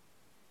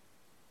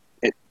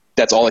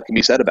 That's all that can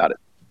be said about it.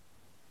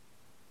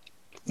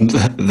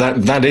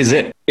 That is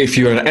it. If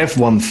you're an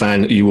F1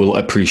 fan, you will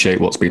appreciate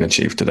what's been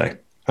achieved today,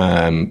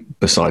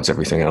 besides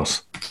everything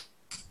else.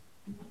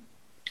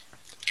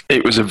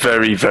 It was a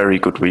very, very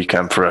good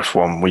weekend for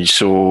F1. We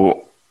saw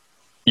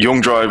young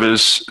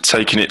drivers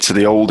taking it to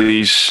the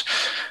oldies,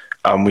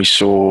 and we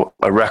saw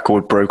a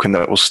record broken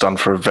that will stand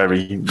for a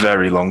very,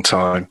 very long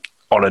time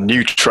on a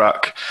new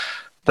track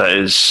that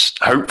is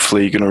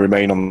hopefully going to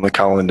remain on the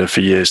calendar for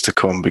years to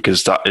come,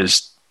 because that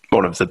is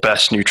one of the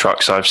best new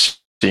tracks I've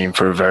seen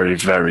for a very,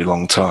 very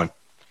long time.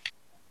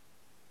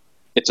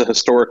 It's a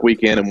historic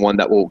weekend and one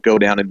that will go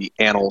down in the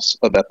annals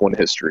of F1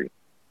 history.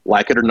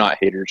 Like it or not,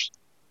 haters,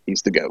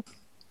 he's the GOAT.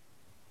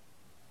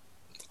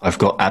 I've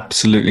got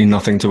absolutely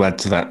nothing to add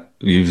to that.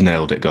 You've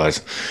nailed it, guys.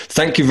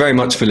 Thank you very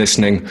much for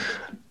listening.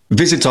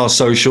 Visit our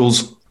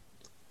socials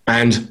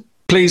and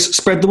please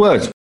spread the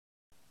word.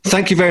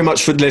 Thank you very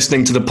much for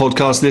listening to the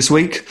podcast this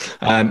week.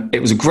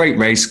 It was a great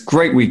race,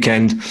 great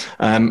weekend.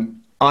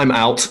 I'm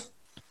out.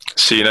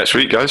 See you next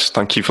week, guys.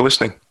 Thank you for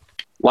listening.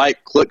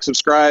 Like, click,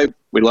 subscribe.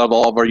 We love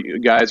all of you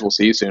guys. We'll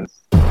see you soon.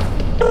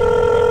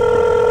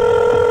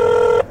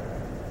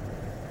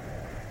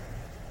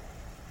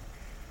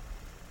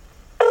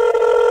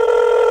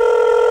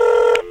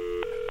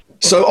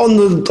 So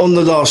on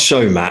the last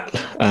show, Matt,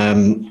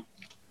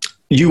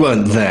 you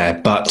weren't there,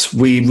 but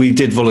we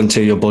did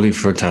volunteer your body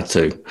for a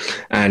tattoo,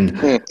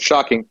 and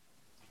shocking.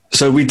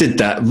 So we did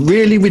that.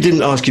 Really, we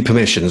didn't ask you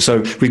permission.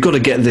 So we've got to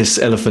get this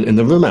elephant in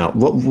the room out.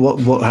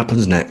 What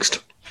happens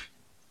next?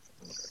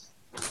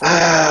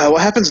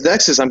 What happens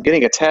next is I'm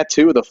getting a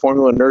tattoo of the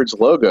Formula Nerds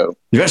logo.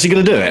 You're actually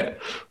going to do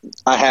it?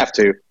 I have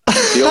to.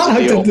 Deal's a I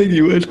deal. didn't think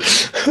you would.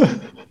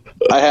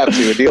 I have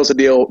to. A deal's a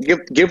deal.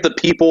 Give the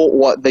people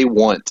what they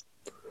want.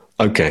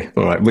 Okay,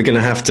 all right. We're gonna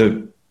have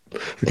to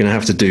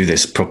do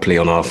this properly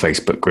on our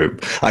Facebook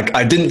group.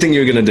 I didn't think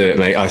you were gonna do it,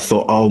 mate. I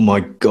thought, oh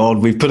my god,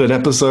 we've put an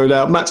episode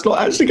out. Matt's not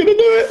actually gonna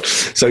do it.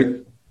 So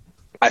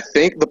I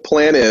think the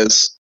plan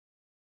is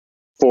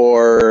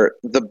for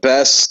the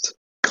best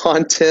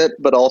content,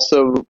 but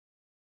also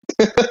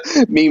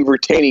me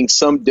retaining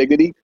some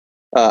dignity.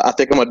 I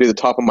think I'm gonna do the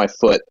top of my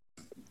foot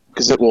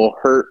because it will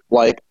hurt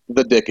like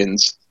the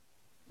Dickens,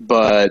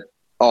 but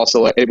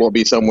also it won't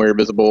be somewhere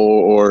visible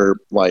or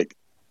like.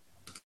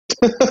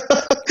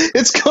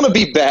 It's going to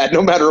be bad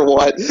no matter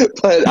what,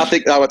 but I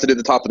think I want to do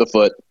the top of the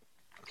foot.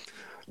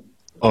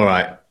 All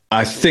right.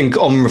 I think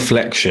on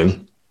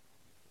reflection,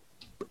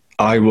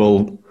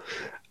 I'll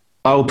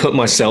put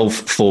myself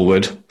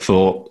forward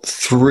for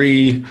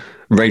 3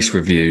 race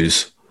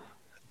reviews.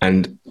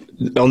 And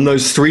on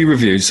those 3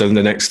 reviews, so in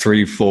the next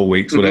 3-4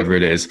 weeks, whatever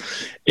it is,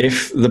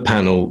 if the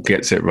panel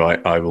gets it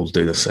right, I will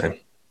do the same.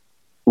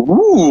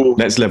 Ooh.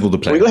 Let's level the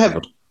playing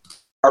field.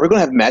 Are we going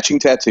to have matching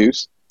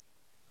tattoos?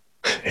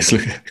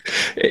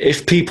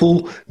 If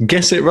people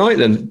guess it right,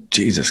 then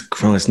Jesus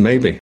Christ,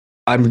 maybe.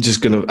 I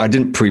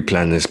didn't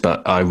pre-plan this,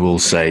 but I will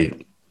say,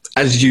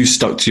 as you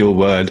stuck to your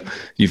word,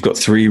 you've got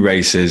 3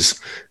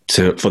 races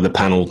for the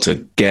panel to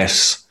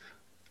guess,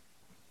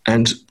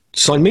 and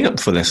sign me up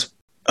for this.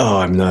 Oh,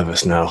 I'm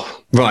nervous now.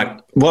 Right.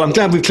 Well, I'm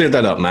glad we've cleared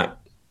that up, Matt.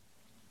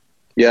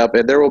 Yep,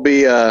 and there will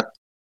be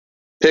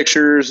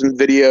pictures and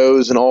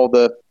videos and all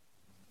the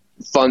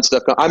fun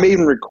stuff. I may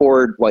even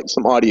record like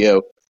some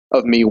audio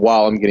of me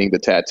while I'm getting the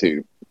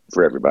tattoo.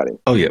 for everybody.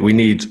 Oh yeah, we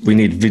need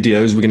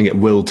videos. We're going to get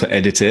Will to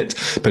edit it,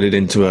 put it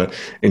into a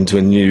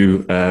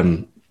new.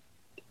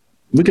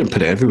 We're going to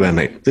put it everywhere,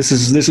 mate. This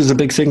is a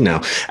big thing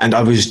now. And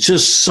I was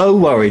just so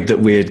worried that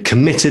we had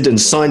committed and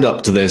signed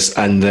up to this,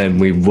 and then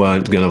we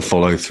weren't going to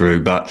follow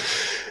through. But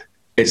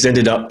it's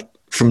ended up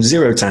from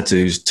 0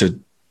 tattoos to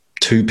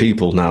 2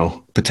 people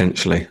now,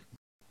 potentially.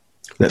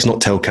 Let's not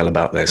tell Kel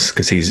about this,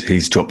 because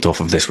he's dropped off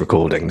of this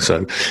recording.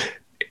 So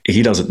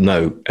he doesn't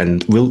know,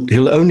 and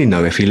he'll only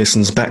know if he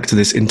listens back to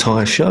this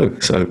entire show.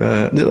 So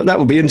that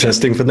will be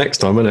interesting for next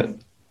time, won't it?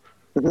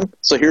 Mm-hmm.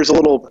 So here's a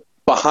little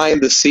behind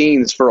the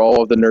scenes for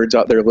all of the nerds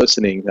out there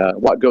listening.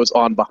 What goes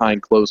on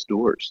behind closed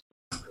doors?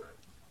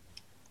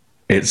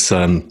 It's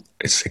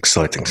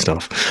exciting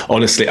stuff.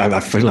 Honestly,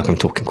 I feel like I'm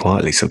talking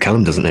quietly, so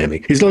Callum doesn't hear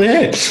me. He's not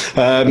here.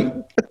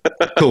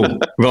 Cool.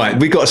 Right,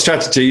 we got a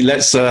strategy.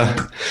 Let's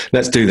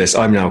do this.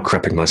 I'm now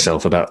crapping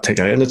myself about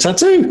taking a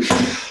tattoo.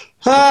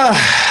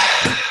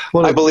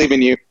 I believe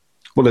in you.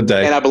 What a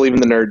day. And I believe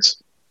in the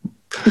nerds.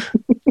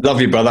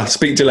 Love you, brother.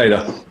 Speak to you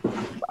later.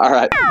 All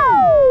right.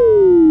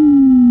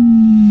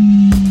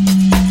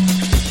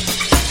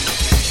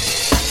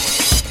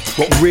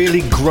 What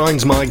really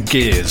grinds my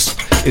gears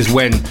is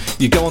when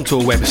you go onto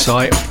a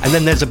website and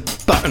then there's a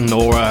button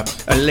or a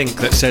link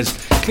that says,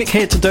 click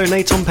here to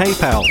donate on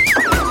PayPal.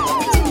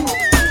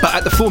 But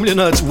at the Formula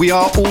Nerds, we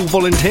are all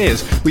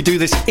volunteers. We do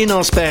this in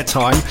our spare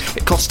time.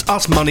 It costs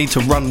us money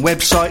to run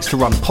websites, to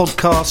run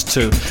podcasts,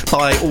 to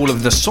buy all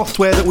of the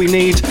software that we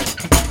need.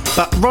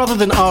 But rather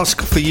than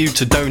ask for you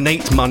to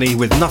donate money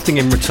with nothing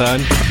in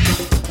return,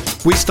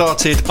 we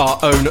started our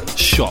own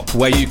shop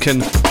where you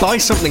can buy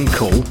something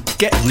cool,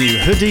 get a new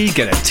hoodie,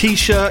 get a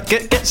t-shirt,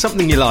 get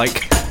something you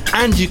like,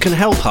 and you can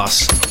help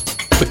us.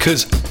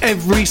 Because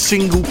every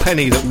single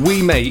penny that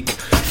we make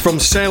from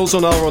sales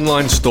on our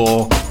online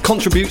store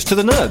contributes to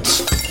the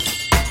nerds.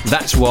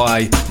 That's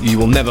why you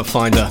will never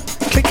find a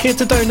click here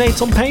to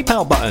donate on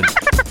PayPal button.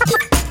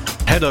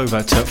 Head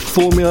over to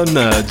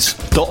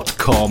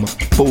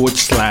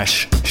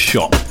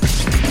formulanerds.com/shop.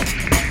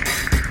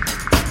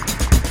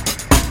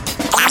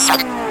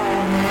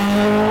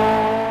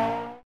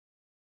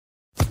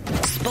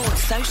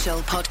 Sports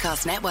Social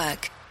Podcast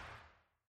Network.